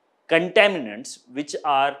those contaminants which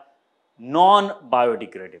are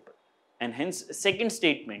non-biodegradable, and hence second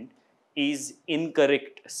statement is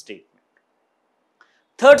incorrect statement.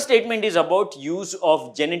 Third statement is about use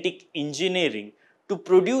of genetic engineering to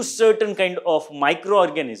produce certain kind of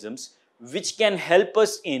microorganisms which can help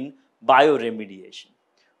us in bioremediation.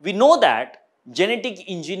 We know that genetic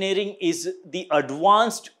engineering is the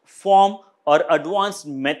advanced form or advanced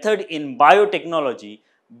method in biotechnology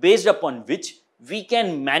based upon which we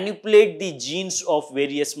can manipulate the genes of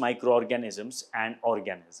various microorganisms and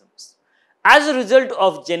organisms. As a result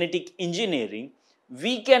of genetic engineering,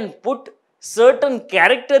 we can put certain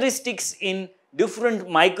characteristics in different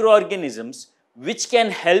microorganisms which can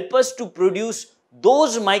help us to produce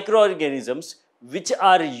those microorganisms which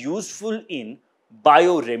are useful in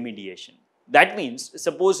bioremediation. That means,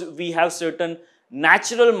 suppose we have certain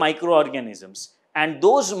natural microorganisms, and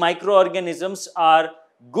those microorganisms are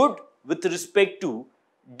good with respect to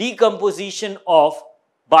decomposition of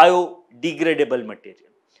biodegradable material.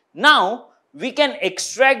 Now, we can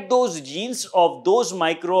extract those genes of those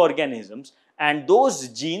microorganisms, and those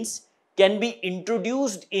genes can be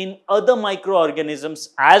introduced in other microorganisms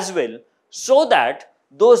as well, so that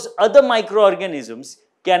those other microorganisms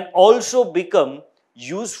can also become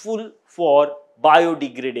useful for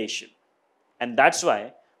biodegradation. And that's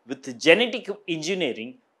why with genetic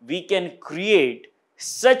engineering, we can create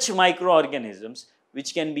such microorganisms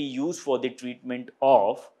which can be used for the treatment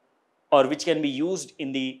of, or which can be used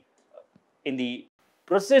in the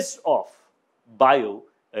process of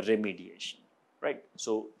bioremediation, right?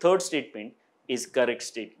 So third statement is correct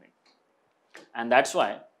statement, and that's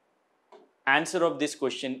why answer of this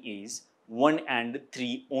question is 1 and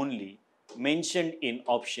 3 only, mentioned in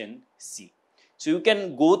option C. So you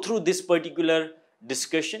can go through this particular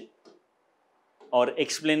discussion or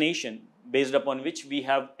explanation based upon which we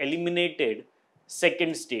have eliminated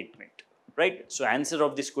second statement, right? So answer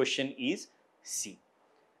of this question is C.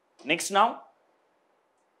 Next now,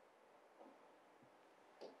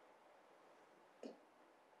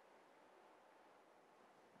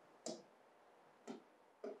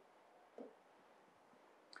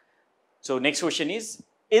 so next question is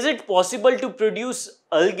it possible to produce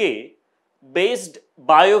algae based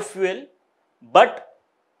biofuel, but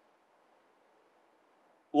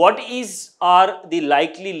what are the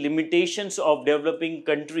likely limitations of developing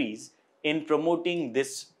countries in promoting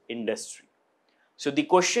this industry? So the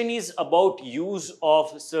question is about use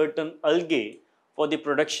of certain algae for the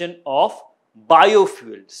production of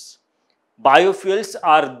biofuels. Biofuels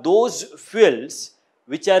are those fuels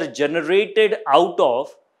which are generated out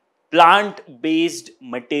of plant-based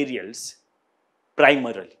materials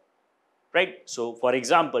primarily, right? So for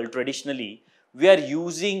example, traditionally, we are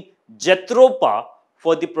using jatropha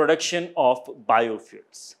for the production of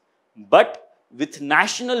biofuels. But with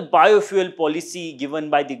national biofuel policy given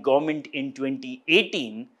by the government in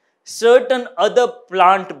 2018, certain other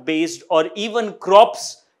plant-based or even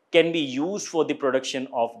crops can be used for the production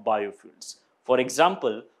of biofuels. For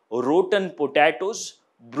example, rotten potatoes,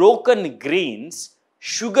 broken grains,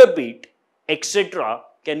 sugar beet, etc.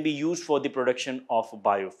 can be used for the production of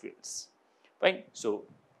biofuels, right? So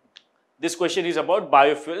this question is about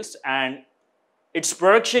biofuels and its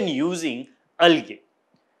production using algae.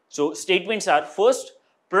 So statements are: first,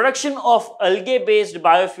 production of algae-based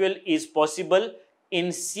biofuel is possible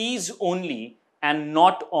in seas only and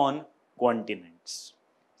not on continents.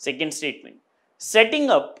 Second statement, setting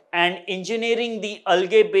up and engineering the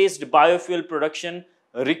algae-based biofuel production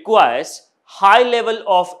requires high level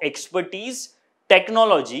of expertise,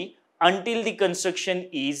 technology until the construction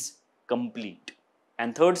is complete.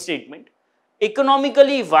 And third statement,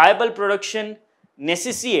 economically viable production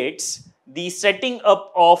necessitates the setting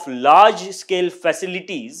up of large-scale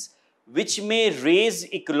facilities which may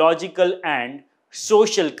raise ecological and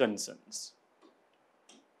social concerns.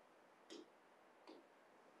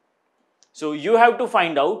 So you have to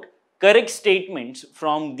find out correct statements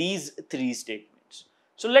from these three statements.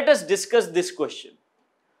 So let us discuss this question.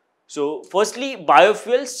 So firstly,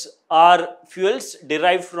 biofuels are fuels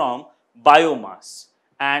derived from biomass,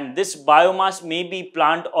 and this biomass may be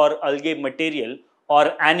plant or algae material or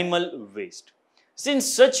animal waste. Since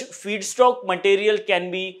such feedstock material can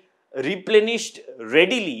be replenished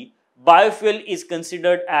readily, biofuel is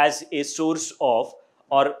considered as a source of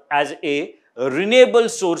or as a renewable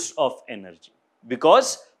source of energy,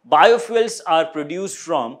 because biofuels are produced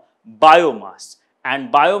from biomass,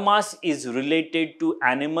 and biomass is related to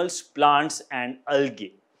animals, plants and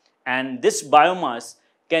algae, and this biomass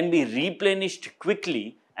can be replenished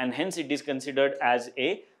quickly, and hence it is considered as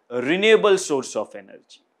a renewable source of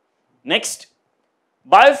energy. Next,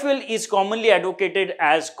 biofuel is commonly advocated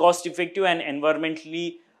as cost-effective and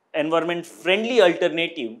environment-friendly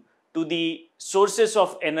alternative to the sources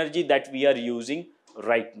of energy that we are using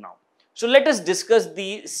right now. So let us discuss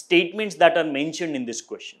the statements that are mentioned in this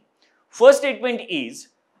question. First statement is,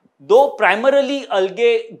 though primarily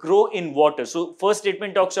algae grow in water. So first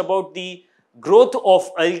statement talks about the growth of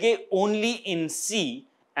algae only in sea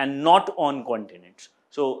and not on continents.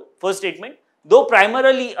 So first statement, though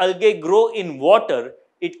primarily algae grow in water,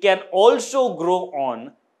 it can also grow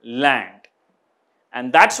on land.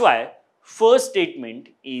 And that's why first statement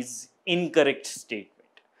is incorrect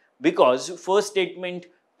statement, because first statement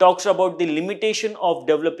talks about the limitation of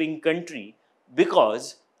developing country,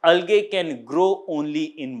 because algae can grow only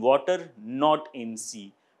in water, not in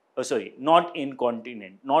sea. Not in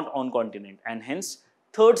continent, not on continent, and hence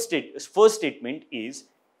first statement is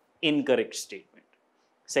incorrect statement.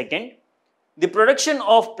 Second, the production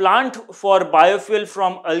of plant for biofuel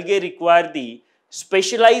from algae require the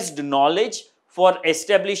specialized knowledge for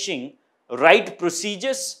establishing right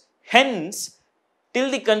procedures. Hence,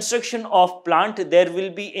 till the construction of plant, there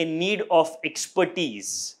will be a need of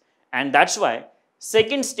expertise. And that's why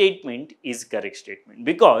second statement is correct statement,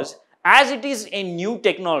 because as it is a new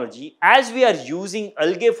technology, as we are using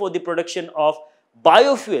algae for the production of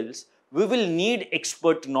biofuels, we will need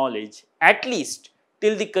expert knowledge at least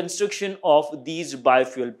till the construction of these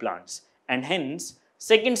biofuel plants, and hence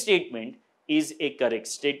second statement is a correct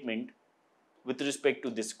statement with respect to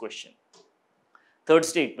this question. Third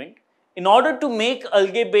statement, in order to make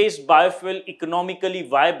algae based biofuel economically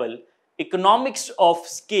viable, economics of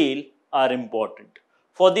scale are important.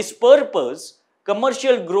 For this purpose,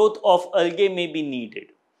 commercial growth of algae may be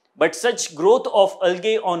needed, but such growth of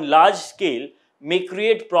algae on large scale may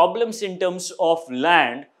create problems in terms of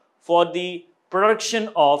land for the production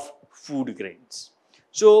of food grains.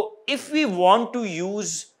 So if we want to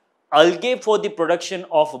use algae for the production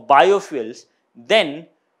of biofuels, then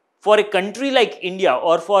for a country like India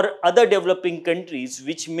or for other developing countries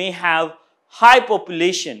which may have high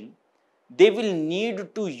population, they will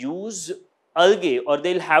need to use algae, or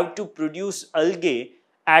they'll have to produce algae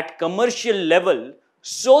at commercial level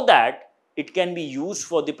so that it can be used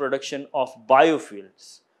for the production of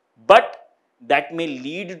biofuels. But that may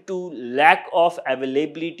lead to lack of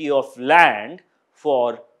availability of land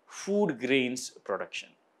for food grains production.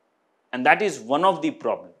 And that is one of the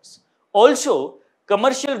problems. Also,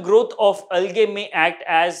 commercial growth of algae may act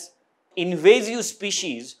as invasive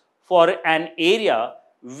species for an area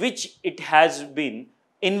in which it has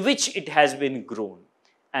been grown.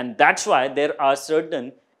 And that's why there are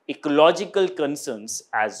certain ecological concerns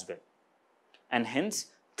as well. And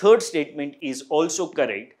hence, third statement is also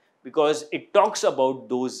correct because it talks about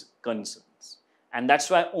those concerns. And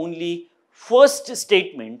that's why only first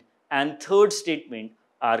statement and third statement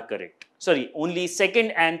are correct. Sorry, only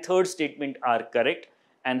second and third statement are correct,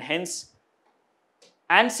 and hence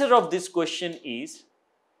answer of this question is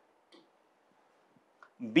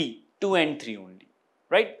B, 2 and 3 only,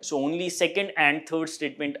 right? So only second and third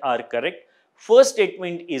statement are correct. First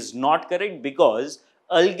statement is not correct because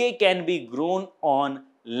algae can be grown on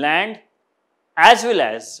land as well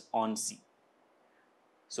as on sea.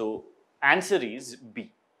 So answer is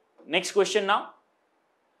B. Next question now.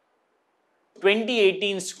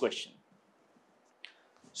 2018's question.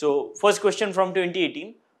 So first question from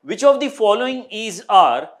 2018. Which of the following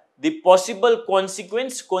are the possible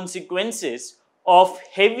consequences of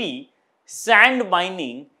heavy sand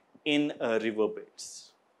mining in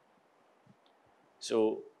riverbeds?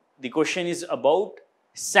 So the question is about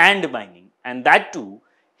sand mining, and that too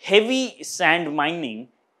heavy sand mining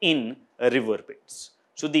in riverbeds.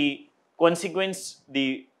 So the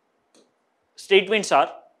statements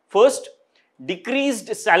are: first, decreased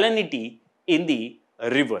salinity in the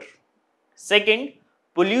river; second,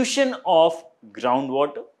 pollution of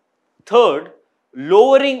groundwater; third,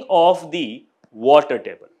 lowering of the water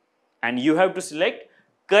table. And you have to select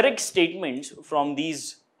correct statements from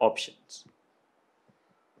these options.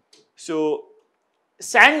 So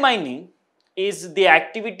sand mining is the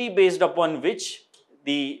activity based upon which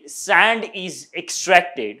the sand is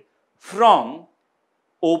extracted from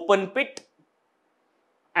open pit,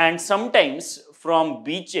 and sometimes from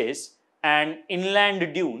beaches and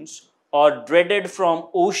inland dunes, or dreaded from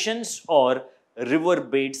oceans or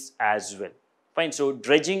riverbeds as well. Fine. So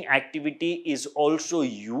dredging activity is also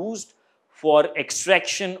used for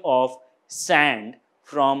extraction of sand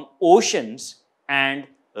from oceans and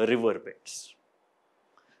riverbeds.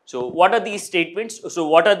 So what are these statements? So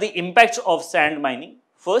what are the impacts of sand mining?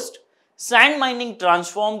 First, sand mining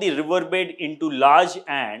transforms the riverbed into large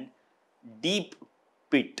and deep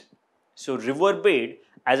pit. So riverbed,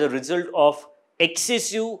 as a result of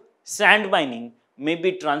excessive sand mining, may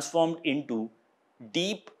be transformed into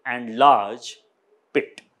deep and large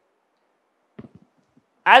pit.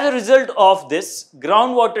 As a result of this,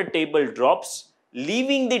 groundwater table drops,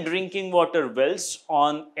 leaving the drinking water wells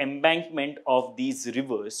on embankment of these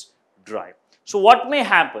rivers dry. So what may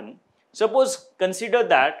happen? Suppose consider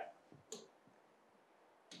that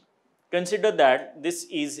this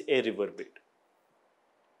is a riverbed.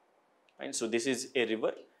 Right? So this is a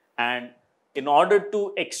river, and in order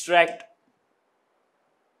to extract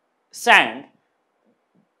sand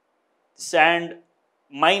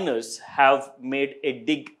miners have made a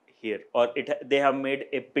dig here, or they have made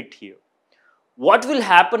a pit here. What will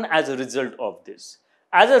happen as a result of this?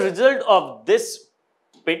 As a result of this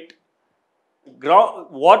pit,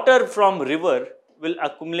 water from river will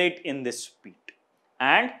accumulate in this pit,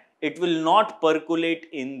 and it will not percolate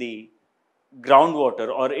in the groundwater,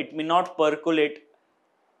 or it may not percolate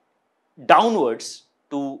downwards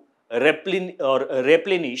to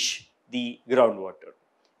replenish the groundwater.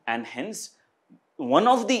 And hence, one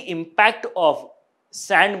of the impact of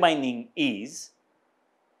sand mining is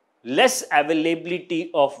less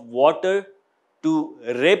availability of water to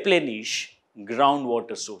replenish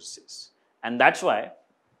groundwater sources. And that's why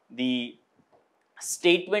the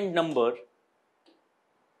statement number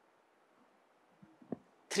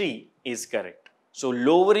 3 is correct. So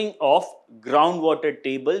lowering of groundwater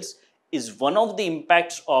tables is one of the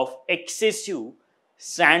impacts of excessive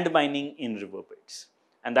sand mining in riverbeds.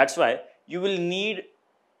 And that's why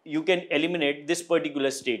you can eliminate this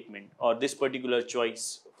particular statement or this particular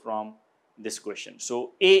choice from this question.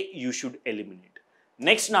 So A you should eliminate.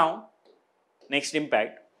 Next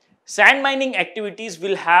impact. Sand mining activities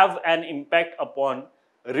will have an impact upon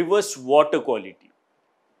rivers' water quality.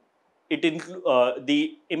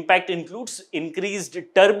 The impact includes increased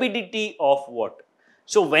turbidity of water.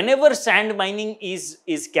 So whenever sand mining is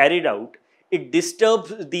carried out, it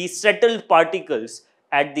disturbs the settled particles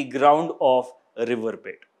at the ground of a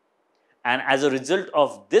riverbed. And as a result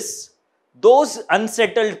of this, those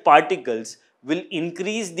unsettled particles will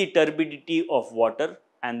increase the turbidity of water,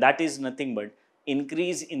 and that is nothing but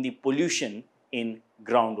increase in the pollution in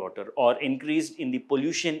groundwater, or increase in the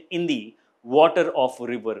pollution in the water of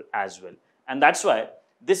river as well. And that's why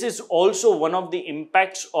this is also one of the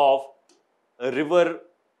impacts of river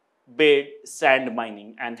bed sand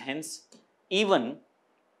mining, and hence even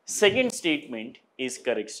second statement is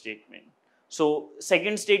correct statement. So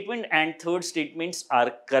second statement and third statements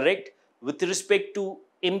are correct with respect to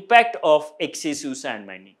impact of excessive sand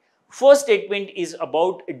mining. First statement is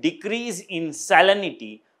about decrease in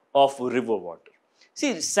salinity of river water.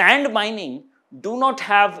 See, sand mining do not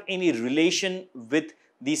have any relation with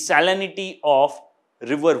the salinity of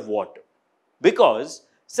river water, because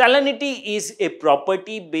salinity is a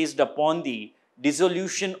property based upon the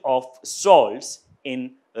dissolution of salts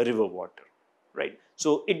in river water, right?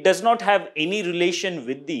 So it does not have any relation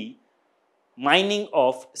with the mining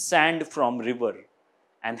of sand from river,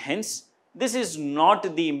 and hence this is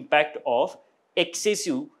not the impact of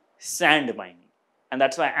excessive sand mining, and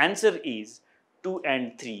that's why answer is 2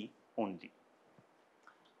 and 3 only.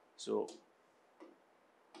 So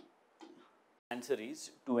answer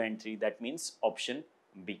is 2 and 3, that means option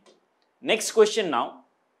B. Next question now.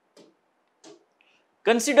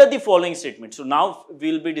 Consider the following statement. So now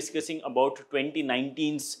we will be discussing about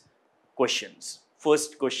 2019's questions.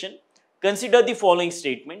 First question, consider the following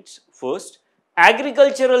statements. First,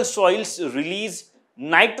 agricultural soils release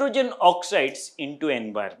nitrogen oxides into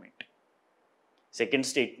environment. Second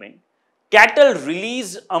statement, cattle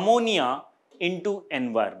release ammonia into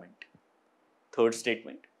environment. Third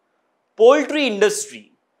statement, poultry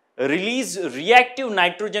industry release reactive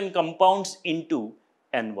nitrogen compounds into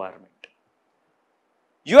environment.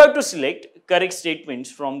 You have to select correct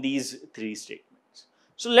statements from these three statements.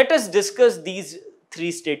 So let us discuss these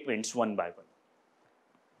three statements one by one.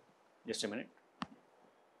 Just a minute.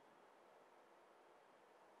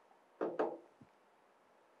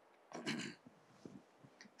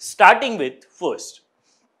 Starting with first.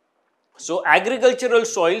 So agricultural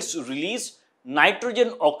soils release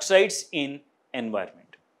nitrogen oxides in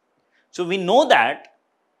environment. So we know that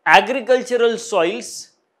agricultural soils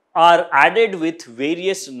are added with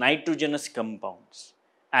various nitrogenous compounds,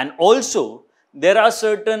 and also there are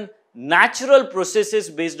certain natural processes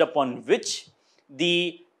based upon which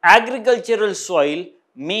the agricultural soil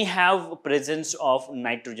may have presence of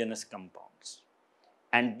nitrogenous compounds,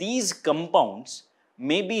 and these compounds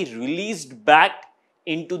may be released back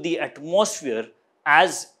into the atmosphere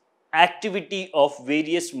as activity of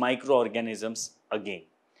various microorganisms again.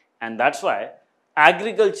 And that's why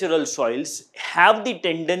agricultural soils have the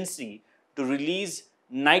tendency to release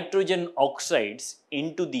nitrogen oxides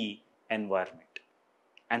into the environment.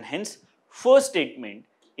 And hence, first statement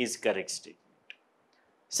is correct statement.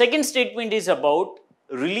 Second statement is about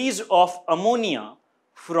release of ammonia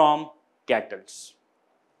from cattle.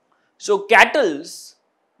 So cattle,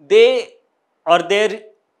 they or their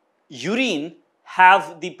urine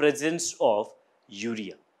have the presence of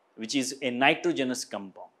urea, which is a nitrogenous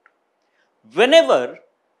compound. Whenever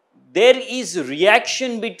there is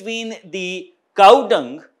reaction between the cow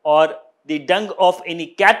dung or the dung of any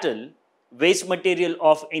cattle, waste material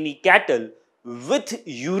of any cattle, with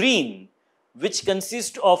urine, which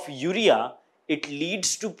consists of urea, it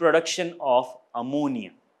leads to production of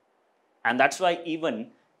ammonia. And that's why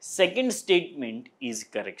even second statement is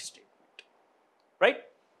correct statement. Right?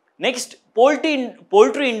 Next,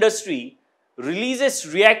 poultry industry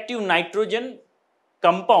releases reactive nitrogen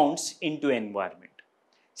compounds into environment.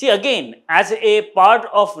 See, again, as a part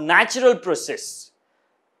of natural process,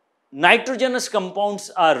 nitrogenous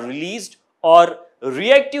compounds are released, or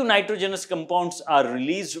reactive nitrogenous compounds are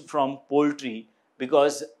released from poultry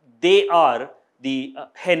because they are the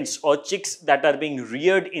hens or chicks that are being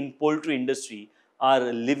reared in poultry industry are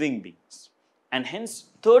living beings. And hence,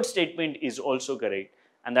 third statement is also correct,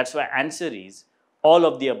 and that's why answer is all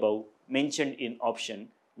of the above mentioned in option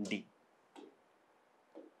D.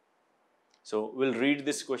 So we'll read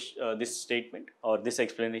this question, this statement or this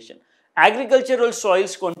explanation. Agricultural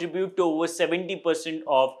soils contribute to over 70%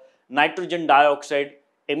 of nitrogen dioxide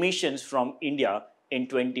emissions from India in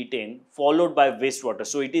 2010, followed by wastewater.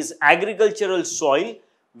 So it is agricultural soil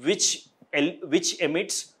which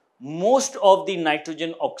emits most of the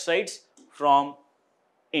nitrogen oxides from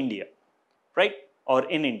India, right, or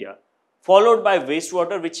in India, followed by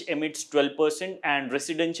wastewater which emits 12%, and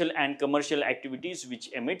residential and commercial activities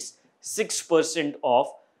which emits 6%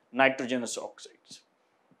 of nitrogenous oxides.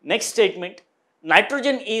 Next statement,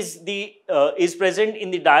 nitrogen is present in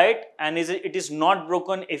the diet and it is not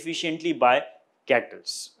broken efficiently by cattle.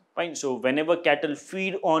 Fine. So whenever cattle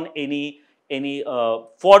feed on any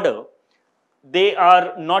fodder, they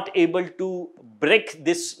are not able to break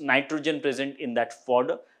this nitrogen present in that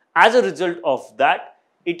fodder. As a result of that,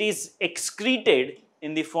 it is excreted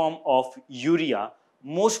in the form of urea,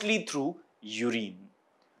 mostly through urine.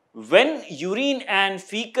 When urine and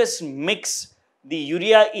fecus mix, the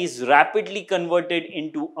urea is rapidly converted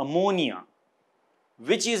into ammonia,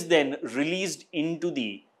 which is then released into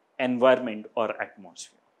the environment or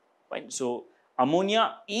atmosphere. Fine. So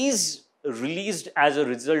ammonia is released as a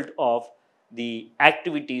result of the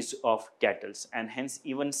activities of cattle, and hence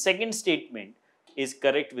even second statement is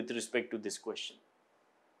correct with respect to this question.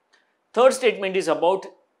 Third statement is about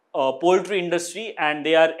poultry industry, and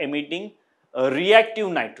they are emitting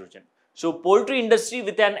reactive nitrogen. So poultry industry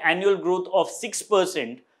with an annual growth of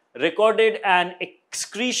 6% recorded an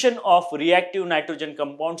excretion of reactive nitrogen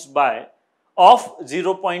compounds of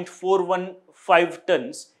 0.415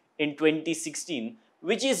 tons in 2016,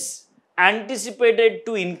 which is anticipated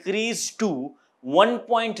to increase to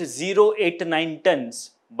 1.089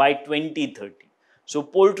 tons by 2030. So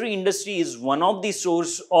poultry industry is one of the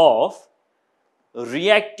source of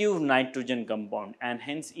reactive nitrogen compound, and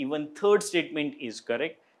hence even third statement is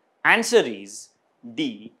correct. Answer is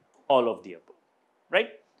D, all of the above.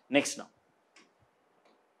 Right? Next now.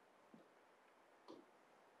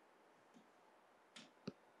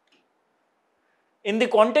 In the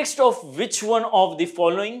context of which one of the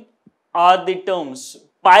following are the terms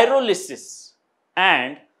pyrolysis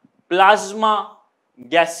and plasma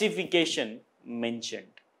gasification mentioned?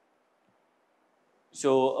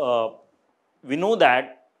 So, we know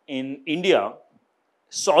that in India,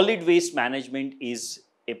 solid waste management is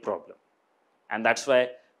a problem, and that's why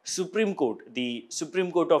the Supreme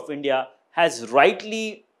Court of India has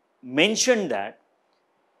rightly mentioned that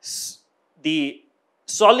the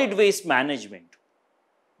solid waste management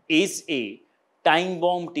is a time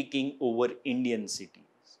bomb ticking over Indian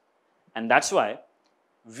cities, and that's why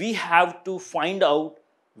we have to find out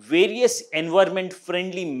various environment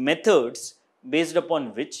friendly methods based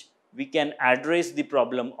upon which we can address the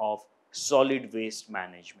problem of solid waste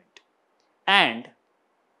management. And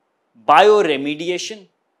bioremediation,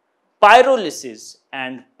 pyrolysis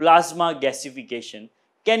and plasma gasification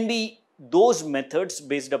can be those methods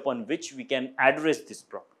based upon which we can address this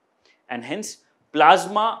problem. And hence,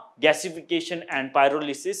 plasma gasification and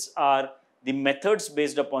pyrolysis are the methods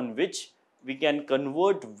based upon which we can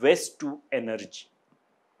convert waste to energy.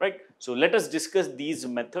 Right? So, let us discuss these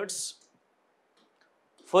methods.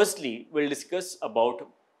 Firstly, we will discuss about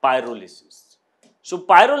pyrolysis. So,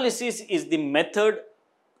 pyrolysis is the method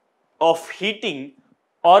of heating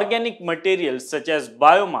organic materials such as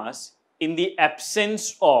biomass in the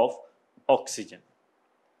absence of oxygen.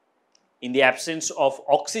 In the absence of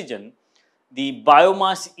oxygen, the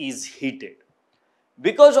biomass is heated.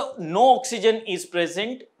 Because no oxygen is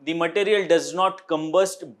present, the material does not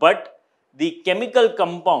combust, but the chemical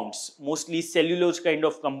compounds, mostly cellulose kind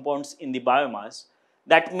of compounds in the biomass,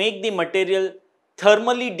 that make the material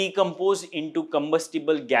thermally decompose into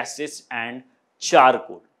combustible gases and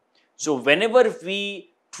charcoal. So, whenever we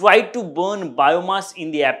try to burn biomass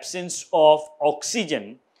in the absence of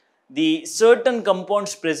oxygen, the certain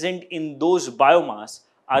compounds present in those biomass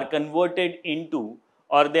are converted into,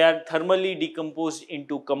 or they are thermally decomposed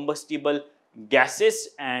into combustible gases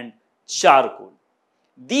and charcoal.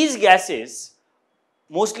 These gases,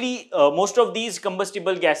 most of these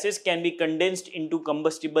combustible gases can be condensed into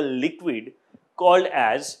combustible liquid called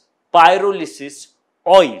as pyrolysis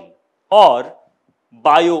oil or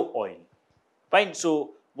bio oil. Fine.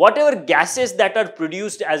 So, whatever gases that are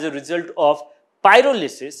produced as a result of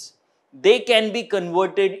pyrolysis, they can be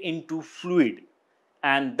converted into fluid,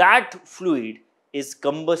 and that fluid is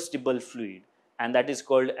combustible fluid, and that is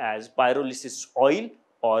called as pyrolysis oil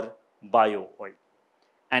or bio oil.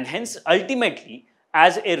 And hence, ultimately,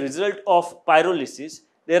 as a result of pyrolysis,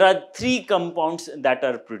 there are three compounds that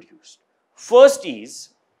are produced. First is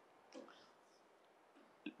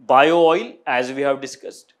bio oil, as we have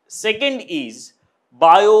discussed. Second is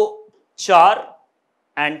biochar,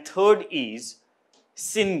 and third is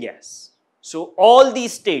syngas. So, all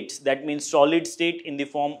these states, that means solid state in the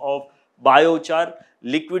form of biochar,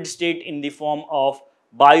 liquid state in the form of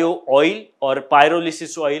bio oil or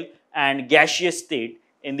pyrolysis oil, and gaseous state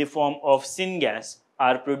in the form of syngas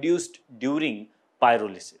are produced during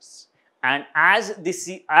pyrolysis. And as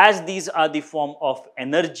these are the form of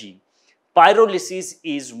energy, pyrolysis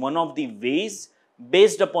is one of the ways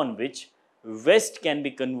based upon which waste can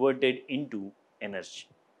be converted into energy.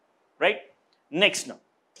 Right? Next now,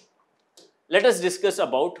 let us discuss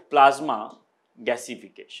about plasma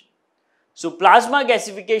gasification. So, plasma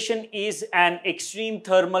gasification is an extreme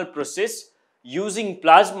thermal process using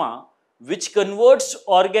plasma which converts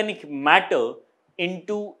organic matter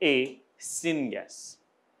into a syngas.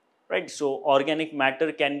 Right? So, organic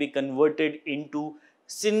matter can be converted into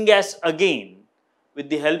syngas again with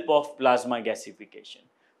the help of plasma gasification,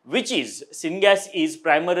 which is, syngas is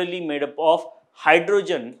primarily made up of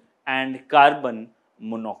hydrogen and carbon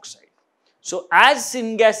monoxide. So, as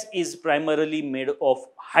syngas is primarily made of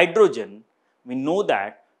hydrogen, we know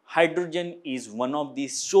that hydrogen is one of the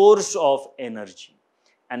source of energy,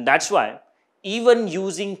 and that is why even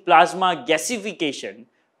using plasma gasification,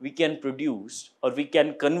 we can produce or we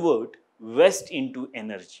can convert waste into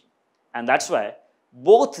energy. And that is why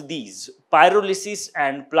both these, pyrolysis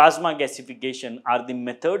and plasma gasification, are the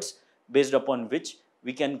methods based upon which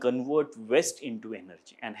we can convert waste into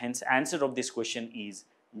energy, and hence answer of this question is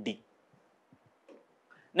D.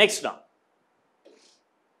 Next now,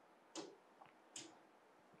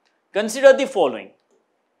 consider the following.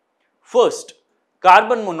 First,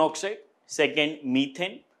 carbon monoxide, second,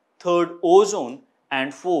 methane, third, ozone,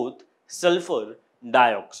 and fourth, sulfur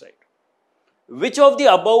dioxide. Which of the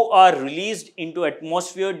above are released into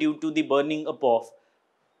atmosphere due to the burning up of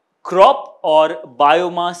crop or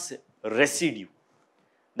biomass residue?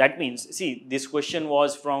 That means, see, this question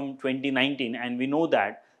was from 2019, and we know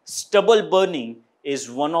that stubble burning is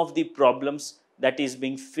one of the problems that is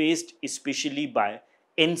being faced especially by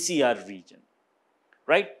NCR region,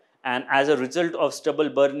 right? And as a result of stubble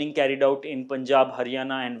burning carried out in Punjab,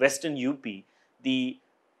 Haryana and Western UP, the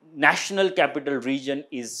national capital region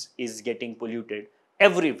is getting polluted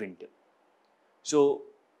every winter. So,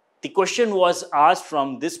 the question was asked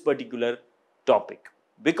from this particular topic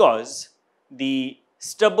because the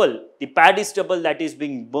stubble, the paddy stubble that is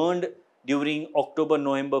being burned during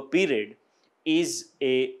October-November period is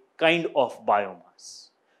a kind of biomass.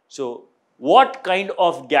 So, what kind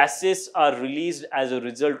of gases are released as a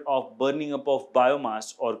result of burning up of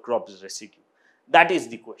biomass or crops residue? That is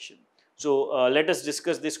the question. So, let us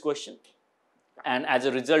discuss this question. And as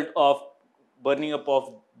a result of burning up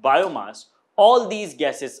of biomass, all these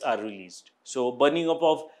gases are released. So, burning up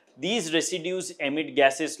of these residues emit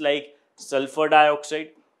gases like sulfur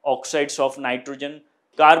dioxide, oxides of nitrogen,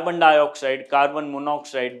 carbon dioxide, carbon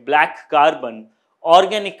monoxide, black carbon,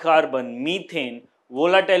 organic carbon, methane,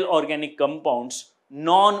 volatile organic compounds,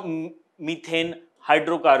 non-methane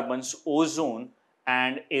hydrocarbons, ozone,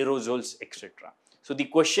 and aerosols, etc. So the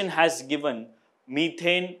question has given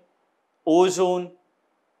methane, ozone,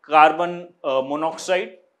 carbon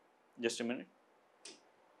monoxide, just a minute,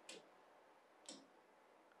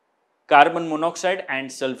 carbon monoxide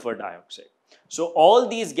and sulfur dioxide. So all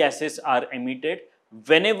these gases are emitted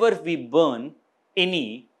whenever we burn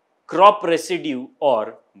any crop residue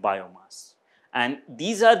or biomass. And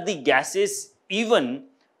these are the gases even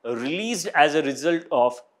released as a result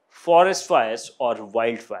of forest fires or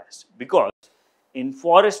wildfires, because in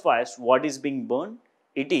forest fires what is being burned?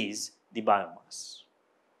 It is the biomass,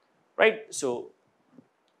 right? So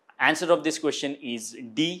answer of this question is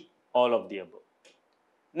D, all of the above.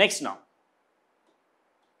 Next now.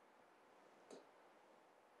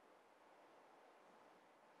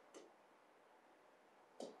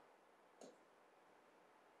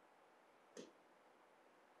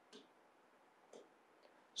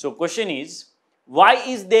 So question is, why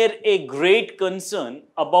is there a great concern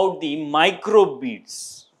about the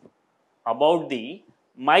microbeads? About the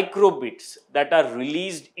microbeads that are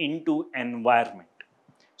released into environment.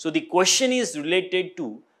 So the question is related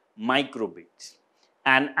to microbeads.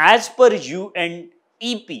 And as per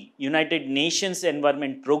UNEP, United Nations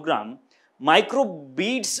Environment Program,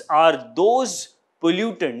 microbeads are those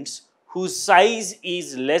pollutants whose size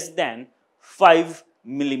is less than 5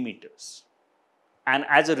 millimeters. And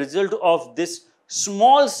as a result of this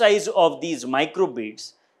small size of these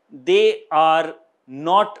microbeads, they are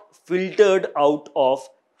not filtered out of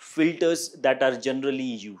filters that are generally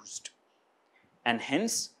used. And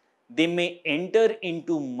hence, they may enter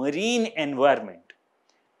into marine environment.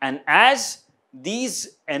 And as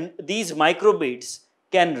these microbeads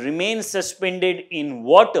can remain suspended in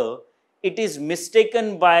water, it is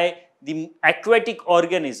mistaken by the aquatic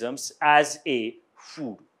organisms as a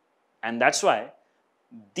food. And that's why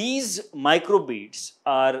these microbeads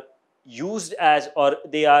are used as, or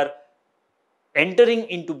they are entering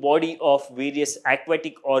into body of various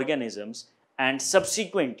aquatic organisms, and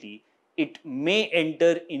subsequently it may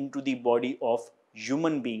enter into the body of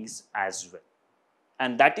human beings as well.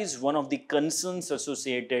 And that is one of the concerns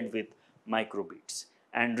associated with microbeads.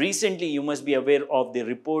 And recently you must be aware of the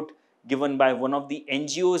report given by one of the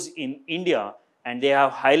NGOs in India, and they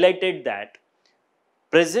have highlighted that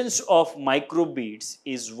presence of microbeads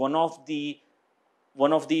is one of the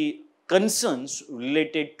concerns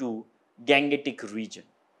related to Gangetic region,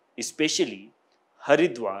 especially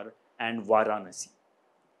Haridwar and Varanasi,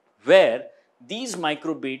 where these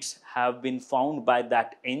microbeads have been found by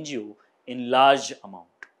that NGO in large amount.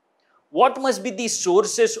 What must be the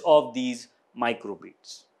sources of these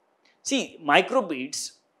microbeads? See,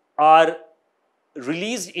 microbeads are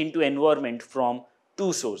released into environment from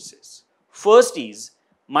two sources. First is,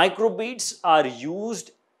 microbeads are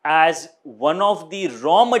used as one of the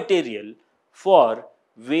raw material for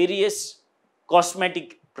various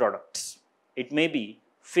cosmetic products. It may be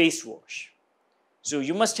face wash. So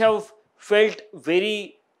you must have felt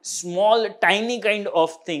very small, tiny kind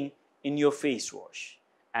of thing in your face wash,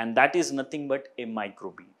 and that is nothing but a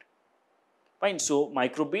microbead. Fine. So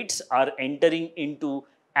microbeads are entering into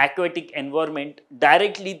aquatic environment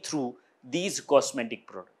directly through these cosmetic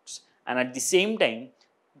products, and at the same time,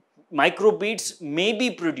 microbeads may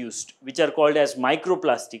be produced, which are called as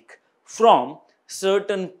microplastic, from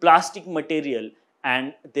certain plastic material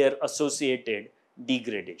and their associated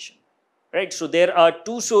degradation. Right? So there are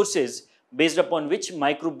two sources based upon which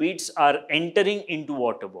microbeads are entering into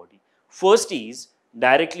water body. First is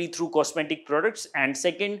directly through cosmetic products, and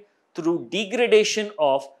second through degradation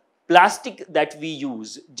of plastic that we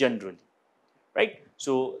use generally. Right?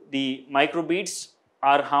 So the microbeads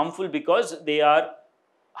are harmful because they are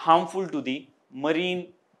harmful to the marine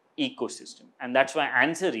ecosystem, and that's why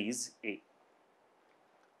answer is A.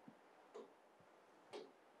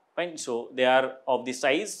 Fine. So they are of the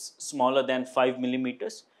size smaller than 5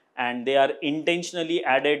 millimeters, and they are intentionally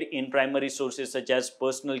added in primary sources such as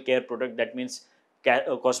personal care product, that means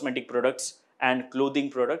cosmetic products and clothing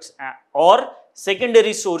products, or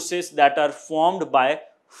secondary sources that are formed by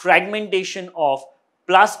fragmentation of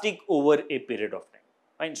plastic over a period of time.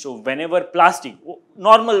 Fine. So whenever plastic,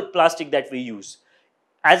 normal plastic that we use,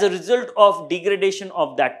 as a result of degradation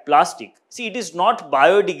of that plastic, see, it is not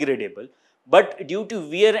biodegradable, but due to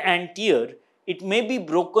wear and tear, it may be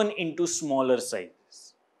broken into smaller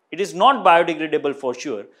sizes. It is not biodegradable for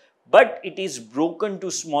sure, but it is broken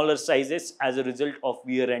to smaller sizes as a result of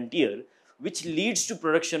wear and tear, which leads to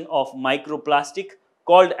production of microplastic,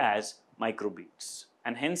 called as microbeads,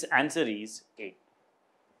 and hence answer is A.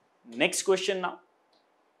 Next question now.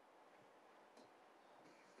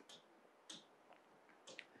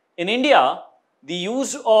 In India, the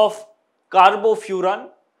use of carbofuran,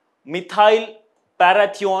 methyl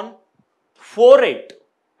parathion, phorate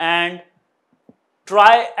and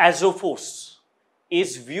triazophos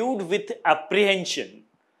is viewed with apprehension.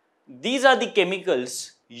 These are the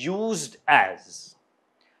chemicals used as.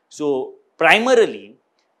 So, primarily,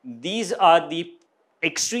 these are the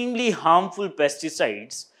extremely harmful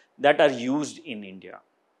pesticides that are used in India.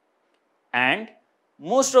 And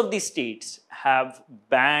most of the states have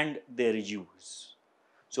banned their use.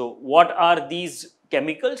 So, what are these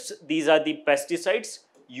chemicals? These are the pesticides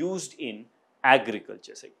used in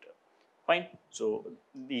agriculture sector. Fine. So,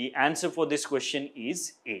 the answer for this question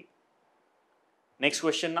is A. Next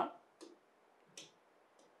question now.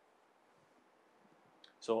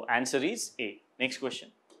 So, answer is A. Next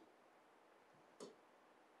question.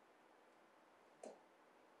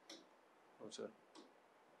 Oh, sorry.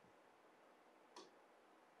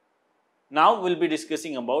 Now, we will be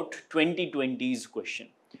discussing about 2020's question.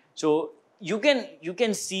 So, you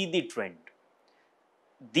can see the trend.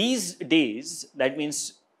 These days, that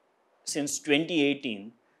means since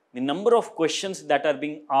 2018, the number of questions that are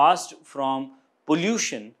being asked from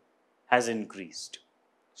pollution has increased.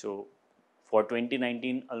 So, for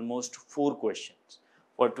 2019, almost 4 questions.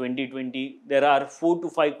 For 2020, there are 4 to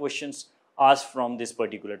 5 questions asked from this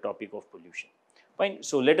particular topic of pollution. Fine.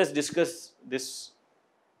 So, let us discuss this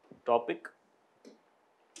topic.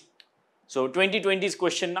 So, 2020's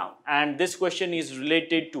question now, and this question is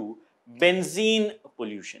related to benzene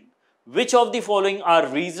pollution. Which of the following are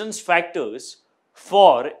reasons, factors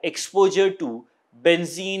for exposure to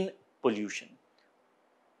benzene pollution?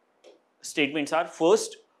 Statements are: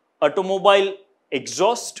 first, automobile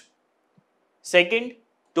exhaust; second,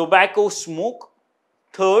 tobacco smoke;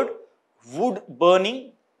 third, wood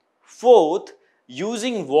burning; fourth,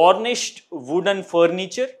 using varnished wooden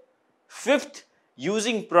furniture; fifth,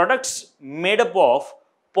 using products made up of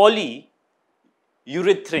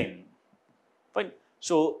polyurethane. Fine.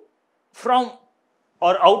 So, from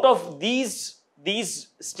or out of these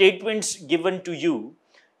statements given to you,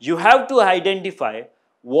 you have to identify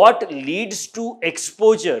what leads to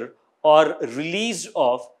exposure or release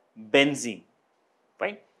of benzene.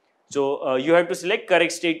 Fine. So, you have to select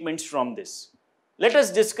correct statements from this. Let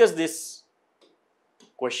us discuss this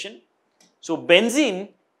question. So, benzene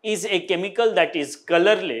is a chemical that is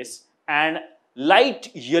colorless and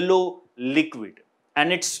light yellow liquid,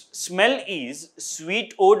 and its smell is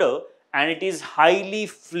sweet odor, and it is highly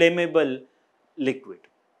flammable liquid.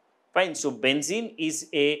 Fine. So, benzene is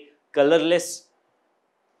a colorless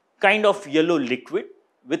kind of yellow liquid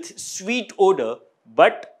with sweet odor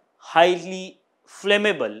but highly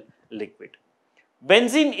flammable liquid.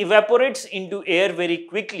 Benzene evaporates into air very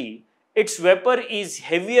quickly. Its vapor is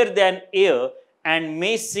heavier than air and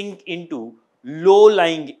may sink into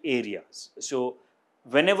low-lying areas. So,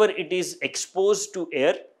 whenever it is exposed to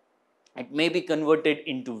air, it may be converted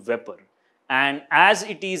into vapor, and as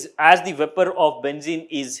the vapor of benzene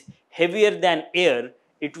is heavier than air,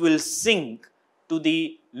 it will sink to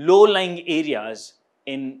the low-lying areas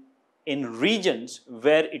in regions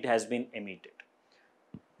where it has been emitted.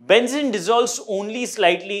 Benzene dissolves only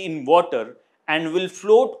slightly in water and will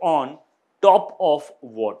float on top of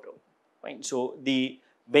water. Fine. So, the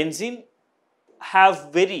benzene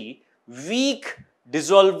have very weak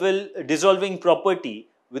dissolving property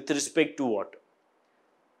with respect to water.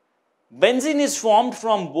 Benzene is formed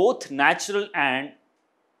from both natural and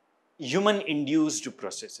human-induced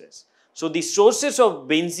processes. So, the sources of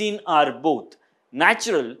benzene are both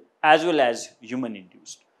natural as well as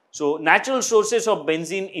human-induced. So, natural sources of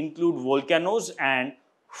benzene include volcanoes and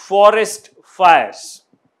forest fires.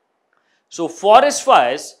 So, forest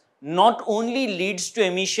fires not only leads to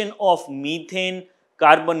emission of methane,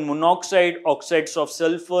 carbon monoxide, oxides of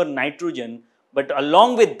sulfur, nitrogen, but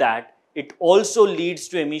along with that, it also leads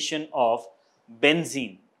to emission of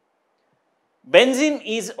benzene. Benzene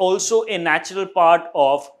is also a natural part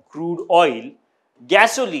of crude oil,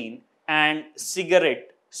 gasoline and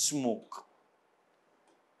cigarette smoke.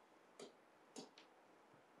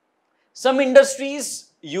 Some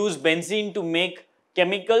industries use benzene to make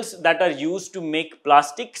chemicals that are used to make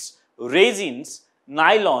plastics, resins,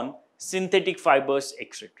 nylon, synthetic fibers,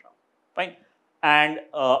 etc. Fine. And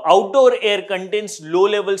outdoor air contains low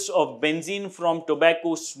levels of benzene from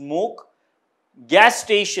tobacco smoke, gas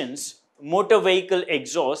stations, motor vehicle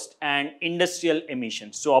exhaust and industrial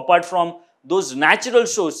emissions. So, apart from those natural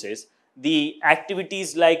sources, the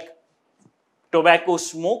activities like tobacco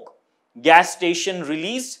smoke, gas station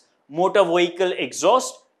release, motor vehicle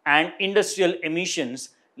exhaust, and industrial emissions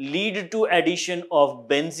lead to addition of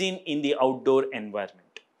benzene in the outdoor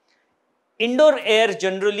environment. Indoor air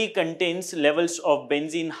generally contains levels of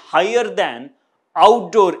benzene higher than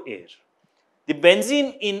outdoor air. The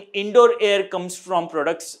benzene in indoor air comes from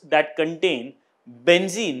products that contain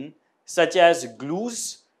benzene such as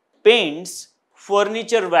glues, paints,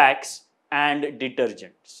 furniture wax, and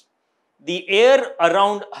detergents. The air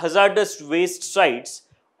around hazardous waste sites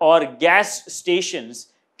or gas stations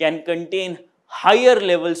can contain higher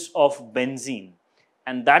levels of benzene,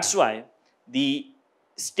 and that's why the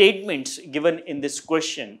statements given in this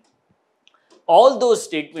question, all those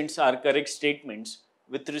statements are correct statements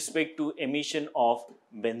with respect to emission of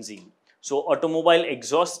benzene. So automobile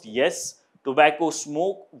exhaust, yes. Tobacco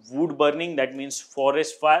smoke, wood burning, that means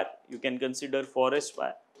forest fire, you can consider forest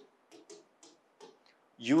fire.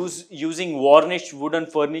 Using varnished wooden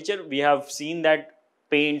furniture, we have seen that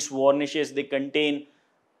paints, varnishes, they contain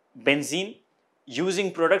benzene.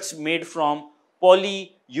 Using products made from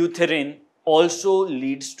polyurethane also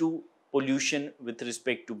leads to pollution with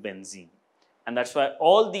respect to benzene. And that's why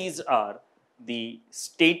all these are the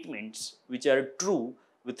statements which are true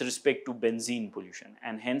with respect to benzene pollution.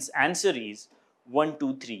 And hence answer is 1,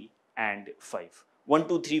 2, 3 and 5. 1,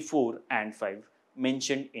 2, 3, 4 and 5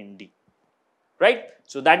 mentioned in D. Right?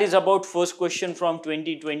 So that is about first question from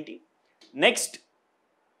 2020. Next,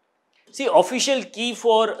 see, official key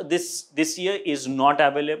for this year is not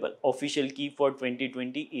available. Official key for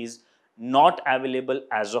 2020 is not available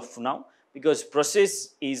as of now because process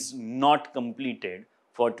is not completed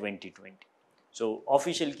for 2020. So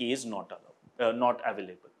official key is not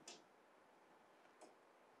available.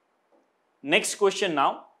 Next question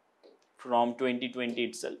now from 2020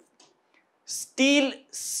 itself. Steel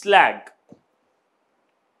slag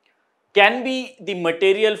can be the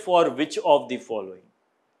material for which of the following?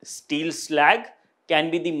 Steel slag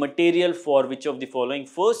can be the material for which of the following?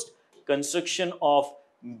 First, construction of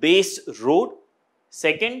base road.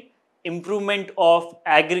 Second, improvement of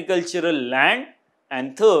agricultural land.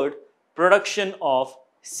 And third, production of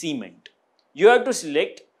cement. You have to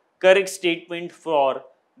select correct statement for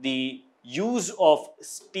the use of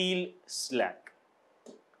steel slag.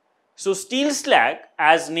 So steel slag,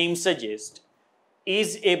 as name suggests,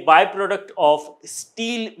 is a byproduct of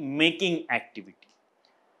steel making activity,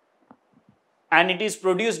 and it is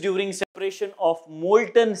produced during separation of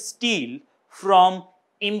molten steel from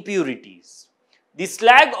impurities. The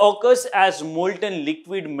slag occurs as molten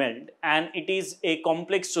liquid melt, and it is a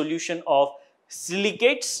complex solution of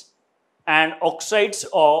silicates and oxides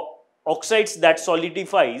or oxides that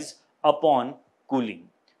solidifies upon cooling.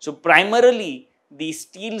 So primarily the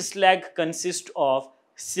steel slag consists of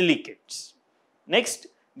silicates. Next,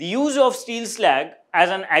 the use of steel slag as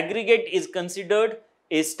an aggregate is considered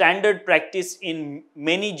a standard practice in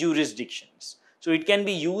many jurisdictions. So it can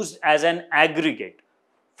be used as an aggregate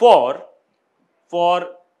for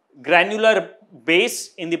granular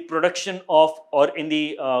base in the production of or in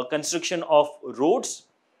the construction of roads.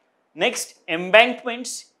 Next,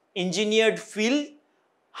 embankments, engineered fill,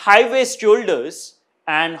 highway shoulders,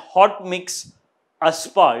 and hot mix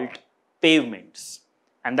asphalt pavements.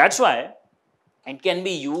 And that's why it can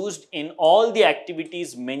be used in all the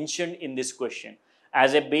activities mentioned in this question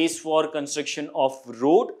as a base for construction of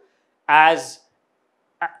road, as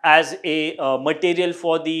a material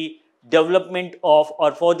for the development of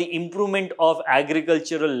or for the improvement of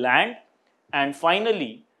agricultural land, and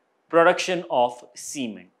finally production of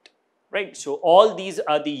cement. Right? So all these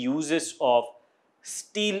are the uses of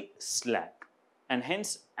steel slag, and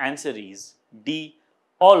hence answer is D,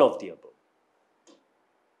 all of the above.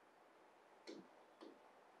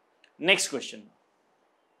 Next question.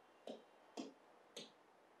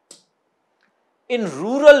 In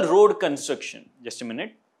rural road construction, just a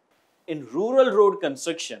minute. In rural road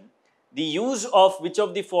construction, the use of which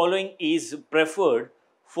of the following is preferred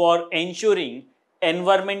for ensuring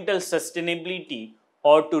environmental sustainability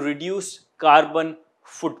or to reduce carbon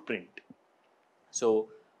footprint? So,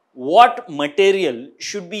 what material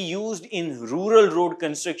should be used in rural road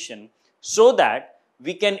construction so that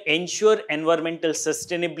we can ensure environmental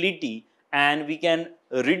sustainability and we can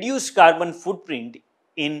reduce carbon footprint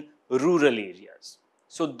in rural areas?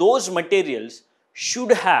 So those materials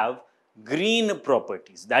should have green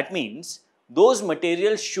properties. That means those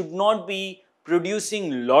materials should not be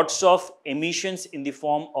producing lots of emissions in the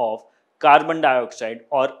form of carbon dioxide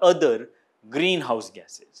or other greenhouse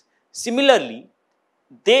gases. Similarly,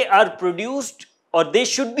 they are produced or they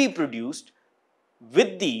should be produced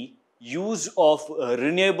with the use of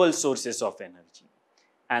renewable sources of energy.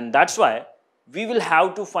 And that's why we will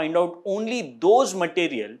have to find out only those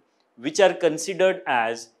material which are considered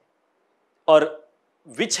as, or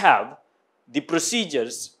which have the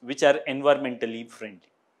procedures which are environmentally friendly.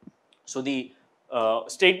 So the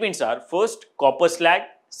statements are: first, copper slag;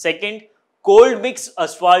 second, cold mix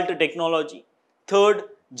asphalt technology; third,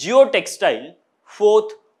 geotextile;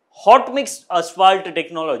 fourth, hot mix asphalt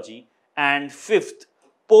technology; and fifth,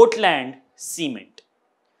 Portland cement.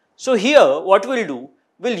 So here what we'll do,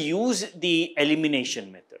 we'll use the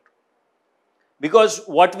elimination method, because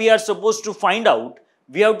what we are supposed to find out,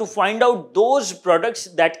 we have to find out those products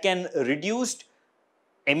that can reduce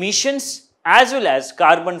emissions as well as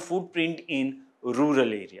carbon footprint in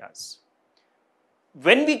rural areas.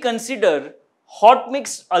 When we consider hot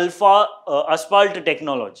mix asphalt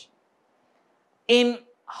technology, in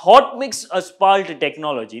hot mix asphalt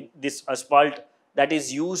technology, this asphalt that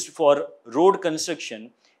is used for road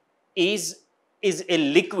construction is a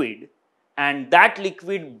liquid, and that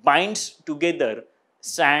liquid binds together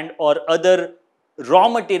sand or other raw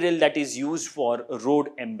material that is used for road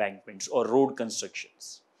embankments or road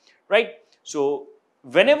constructions, right? So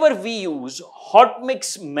whenever we use hot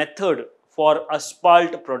mix method for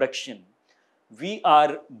asphalt production, we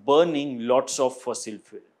are burning lots of fossil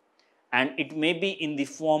fuel, and it may be in the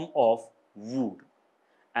form of wood,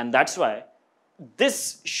 and that's why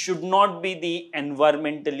this should not be the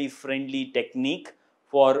environmentally friendly technique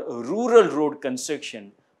for rural road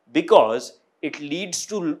construction, because it leads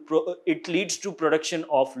to production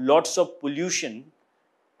of lots of pollution,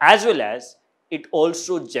 as well as it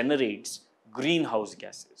also generates greenhouse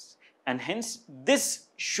gases, and hence this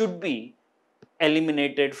should be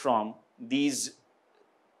eliminated from these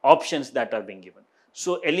options that are being given.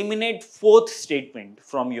 So eliminate fourth statement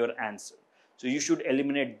from your answer. So you should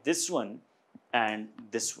eliminate this one and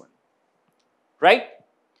this one, right?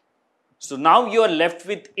 So now you are left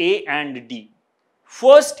with A and D.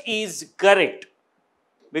 First is correct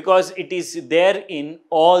because it is there in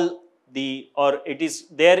all the, or it is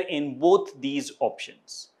there in both these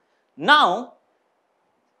options. Now,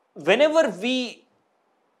 whenever we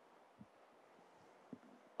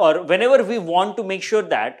want to make sure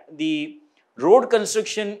that the road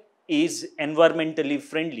construction is environmentally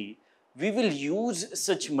friendly, we will use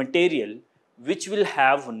such material which will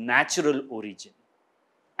have natural origin,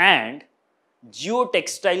 and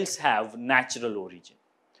geotextiles have natural origin.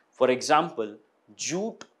 For example,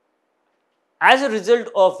 jute, as a result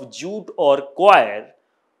of jute or coir,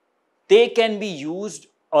 they can be used,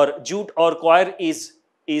 or jute or coir is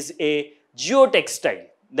a geotextile.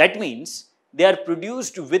 That means they are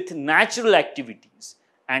produced with natural activities,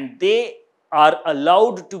 and they are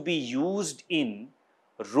allowed to be used in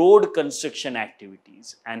road construction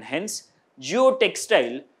activities, and hence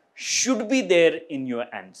geotextile should be there in your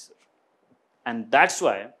answer. And that's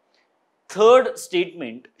why third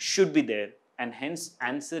statement should be there, and hence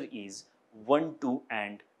answer is 1, 2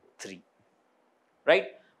 and 3, right?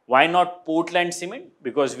 Why not Portland cement?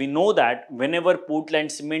 Because we know that whenever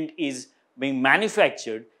Portland cement is being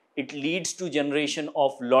manufactured, it leads to generation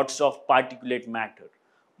of lots of particulate matter.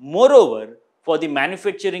 Moreover, for the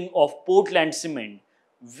manufacturing of Portland cement,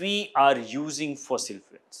 we are using fossil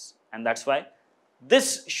fuels, and that's why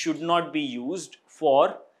this should not be used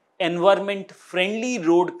for environment friendly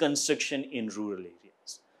road construction in rural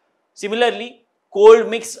areas. Similarly, cold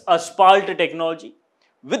mix asphalt technology.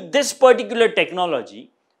 With this particular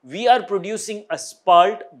technology, we are producing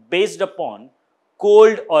asphalt based upon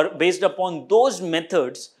cold, or based upon those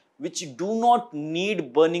methods which do not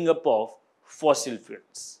need burning up of fossil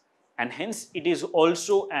fuels, and hence it is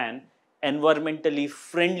also an environmentally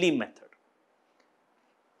friendly method.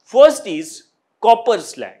 First is copper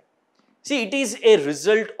slag. See, it is a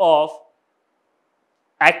result of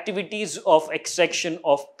activities of extraction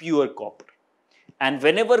of pure copper. And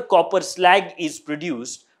whenever copper slag is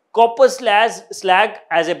produced, copper slag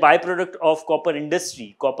as a byproduct of copper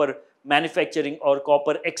industry, copper manufacturing or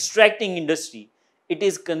copper extracting industry, it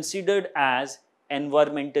is considered as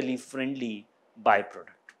environmentally friendly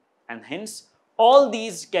byproduct. And hence, all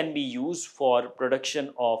these can be used for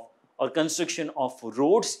production of or construction of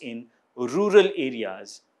roads in rural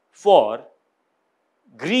areas for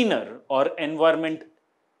greener or environmental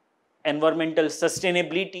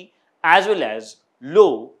sustainability, as well as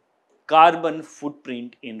low carbon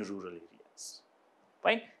footprint in rural areas.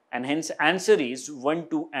 Fine? And hence answer is 1,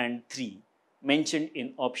 2 and 3 mentioned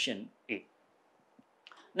in option A.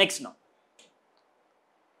 Next now.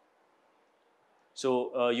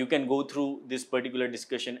 So you can go through this particular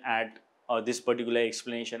discussion at, or this particular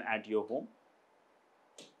explanation at your home.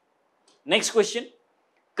 Next question.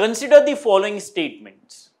 Consider the following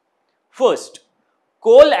statements. First,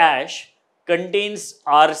 coal ash contains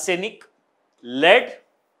arsenic, lead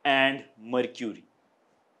and mercury.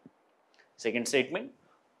 Second statement,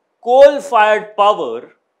 coal-fired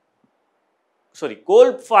power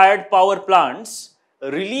plants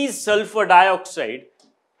release sulfur dioxide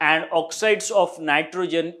and oxides of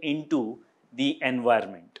nitrogen into the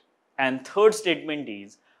environment. And third statement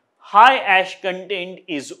is high ash content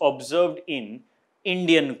is observed in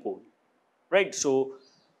Indian coal. Right? So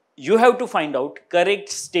you have to find out correct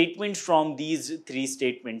statements from these three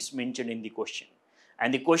statements mentioned in the question.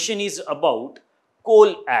 And the question is about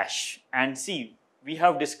coal ash. And see, we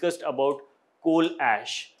have discussed about coal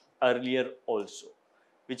ash earlier also,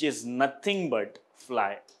 which is nothing but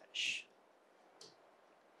fly ash.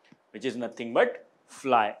 Which is nothing but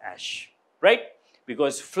fly ash, right?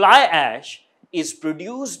 Because fly ash is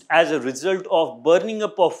produced as a result of burning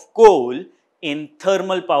up of coal in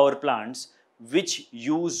thermal power plants which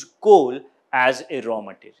use coal as a raw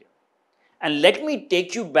material. And let me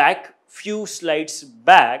take you back few slides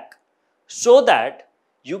back so that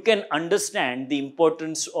you can understand the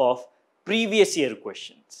importance of previous year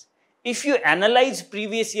questions. If you analyze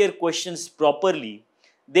previous year questions properly,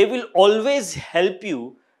 they will always help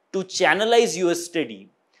you to channelize your study,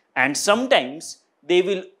 and sometimes they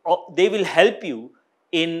will help you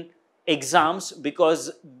in exams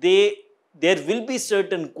because there will be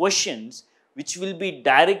certain questions which will be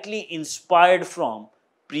directly inspired from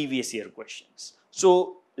previous year questions.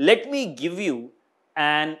 So let me give you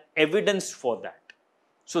an evidence for that.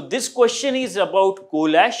 So this question is about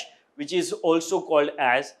coal ash, which is also called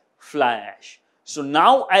as fly ash. So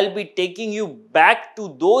now I'll be taking you back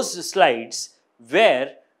to those slides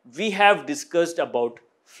where we have discussed about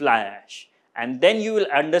fly ash, and then you will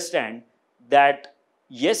understand that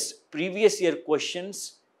yes, previous year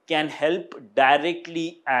questions can help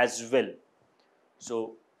directly as well.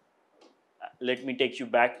 So let me take you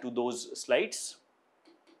back to those slides.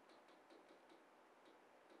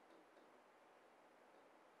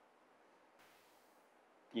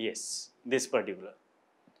 Yes, this particular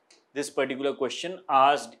question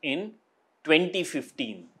asked in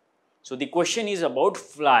 2015. So the question is about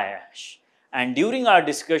fly ash, and during our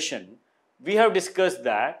discussion we have discussed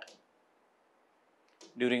that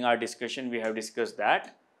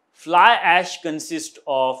fly ash consists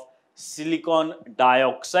of silicon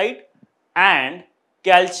dioxide and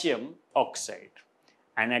calcium oxide,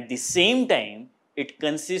 and at the same time it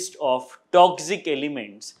consists of toxic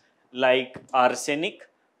elements like arsenic,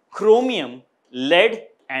 chromium, lead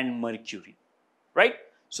and mercury, right?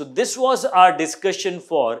 So this was our discussion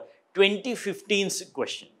for 2015's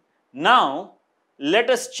question. Now let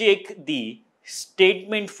us check the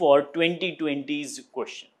statement for 2020's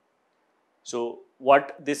question. So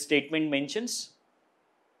what this statement mentions?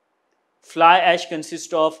 Fly ash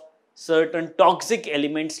consists of certain toxic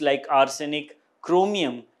elements like arsenic,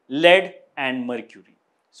 chromium, lead and mercury.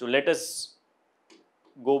 So let us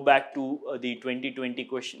go back to the 2020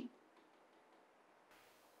 question.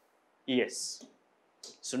 Yes.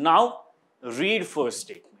 So now read first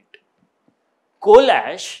statement. Coal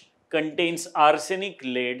ash contains arsenic,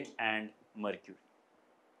 lead and mercury.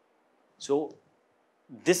 So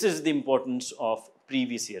this is the importance of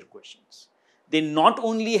previous year questions. They not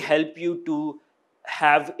only help you to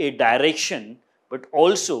have a direction, but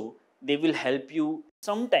also they will help you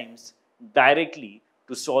sometimes directly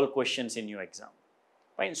to solve questions in your exam.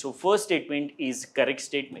 Fine. So first statement is correct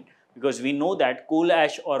statement because we know that coal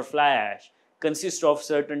ash or fly ash consists of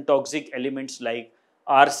certain toxic elements like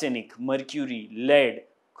arsenic, mercury, lead,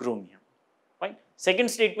 chromium. Fine. Second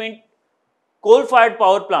statement, coal-fired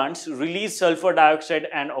power plants release sulfur dioxide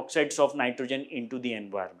and oxides of nitrogen into the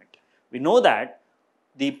environment. We know that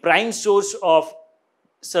the prime source of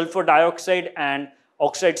sulfur dioxide and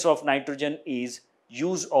oxides of nitrogen is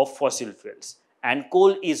use of fossil fuels, and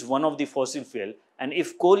coal is one of the fossil fuel, and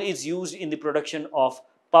if coal is used in the production of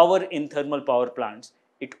power in thermal power plants,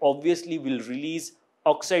 it obviously will release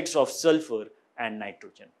oxides of sulfur and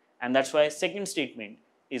nitrogen, and that's why second statement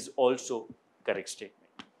is also correct statement.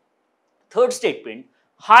 Third statement,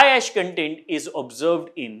 high ash content is observed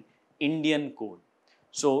in Indian coal.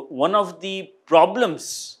 So one of the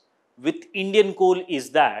problems with Indian coal is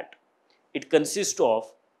that it consists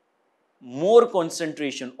of more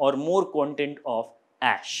concentration or more content of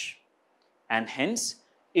ash, and hence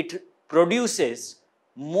it produces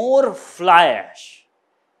more fly ash,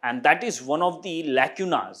 and that is one of the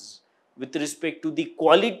lacunas with respect to the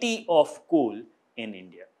quality of coal in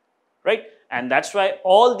India, right? And that's why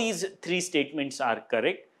all these three statements are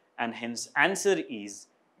correct, and hence answer is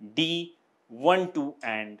D, 1, 2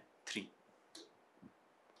 and 3.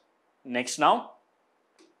 Next now,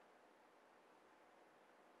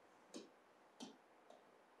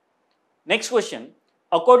 Next question.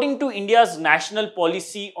 According to India's national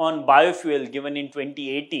policy on biofuel given in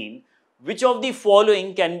 2018, which of the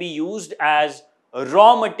following can be used as a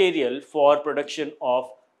raw material for production of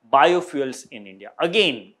biofuels in India?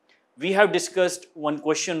 Again, we have discussed one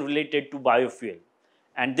question related to biofuel,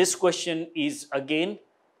 and this question is again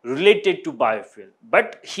related to biofuel.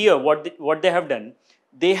 But here, what they have done,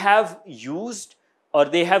 they have used, or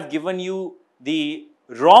they have given you the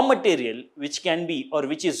raw material which can be, or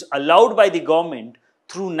which is allowed by the government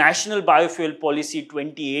through National Biofuel Policy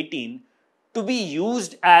 2018 to be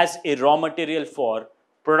used as a raw material for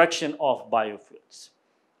production of biofuels.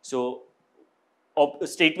 So,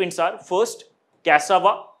 statements are: first,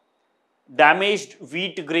 cassava, damaged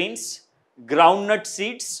wheat grains, groundnut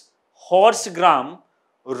seeds, horse gram,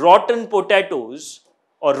 rotten potatoes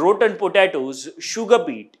sugar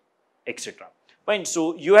beet, etc. Fine. So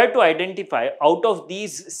you have to identify out of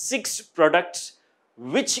these 6 products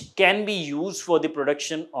which can be used for the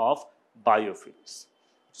production of biofuels.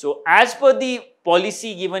 So as per the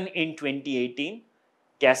policy given in 2018,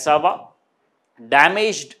 cassava,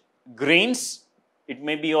 damaged grains, it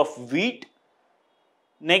may be of wheat,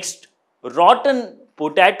 next rotten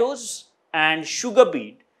potatoes and sugar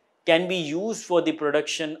beet can be used for the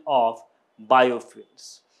production of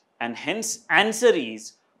biofuels, and hence answer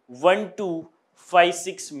is 1, 2, 5,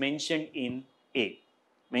 6 mentioned in A,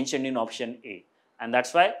 mentioned in option A, and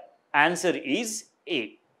that's why answer is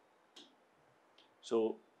A.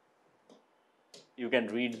 So you can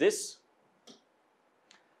read this.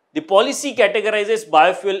 The policy categorizes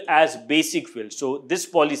biofuel as basic fuel. So this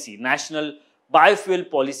policy, National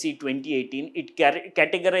Biofuel Policy 2018, it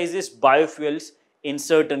categorizes biofuels in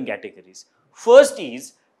certain categories. First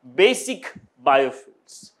is basic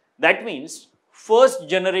biofuels. That means first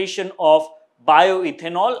generation of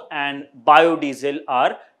bioethanol and biodiesel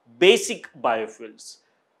are basic biofuels.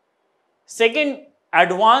 Second,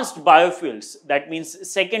 advanced biofuels. That means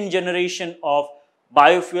second generation of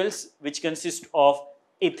biofuels which consist of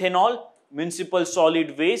ethanol, municipal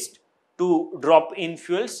solid waste to drop-in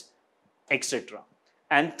fuels, etc.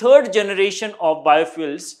 And third generation of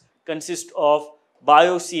biofuels consist of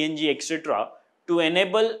bio-CNG, etc. to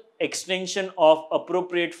enable extension of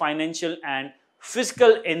appropriate financial and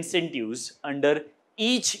fiscal incentives under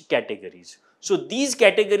each categories. So these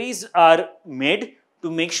categories are made to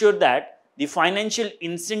make sure that the financial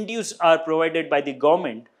incentives are provided by the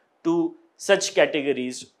government to such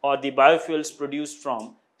categories or the biofuels produced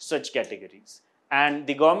from such categories. And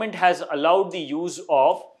the government has allowed the use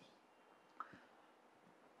of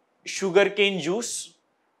sugarcane juice,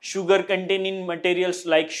 sugar containing materials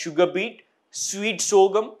like sugar beet, sweet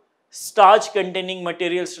sorghum, starch containing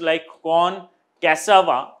materials like corn,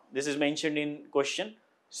 cassava, this is mentioned in question,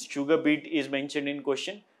 sugar beet is mentioned in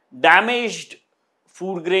question, damaged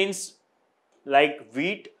food grains like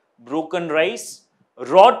wheat, broken rice,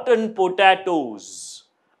 rotten potatoes,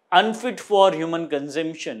 unfit for human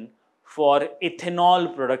consumption for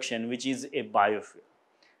ethanol production, which is a biofuel.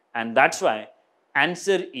 And that's why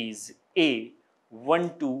answer is A,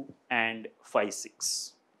 1, 2 and 5,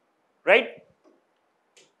 6. Right?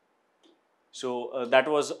 So that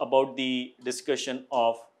was about the discussion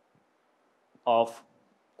of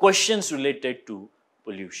questions related to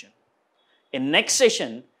pollution. In next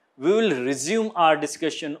session, we will resume our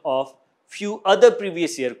discussion of few other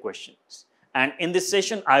previous year questions. And in this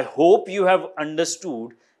session, I hope you have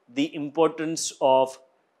understood the importance of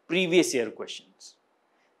previous year questions.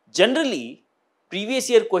 Generally, previous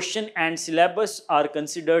year question and syllabus are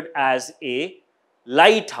considered as a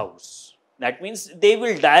lighthouse. That means they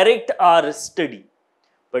will direct our study.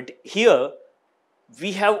 But here,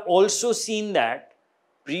 we have also seen that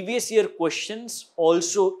previous year questions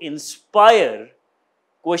also inspire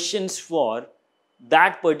questions for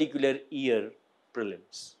that particular year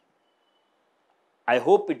prelims. I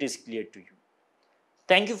hope it is clear to you.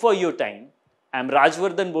 Thank you for your time. I am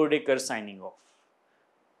Rajvardhan Bordekar signing off.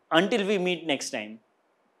 Until we meet next time,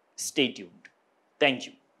 stay tuned. Thank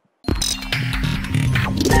you.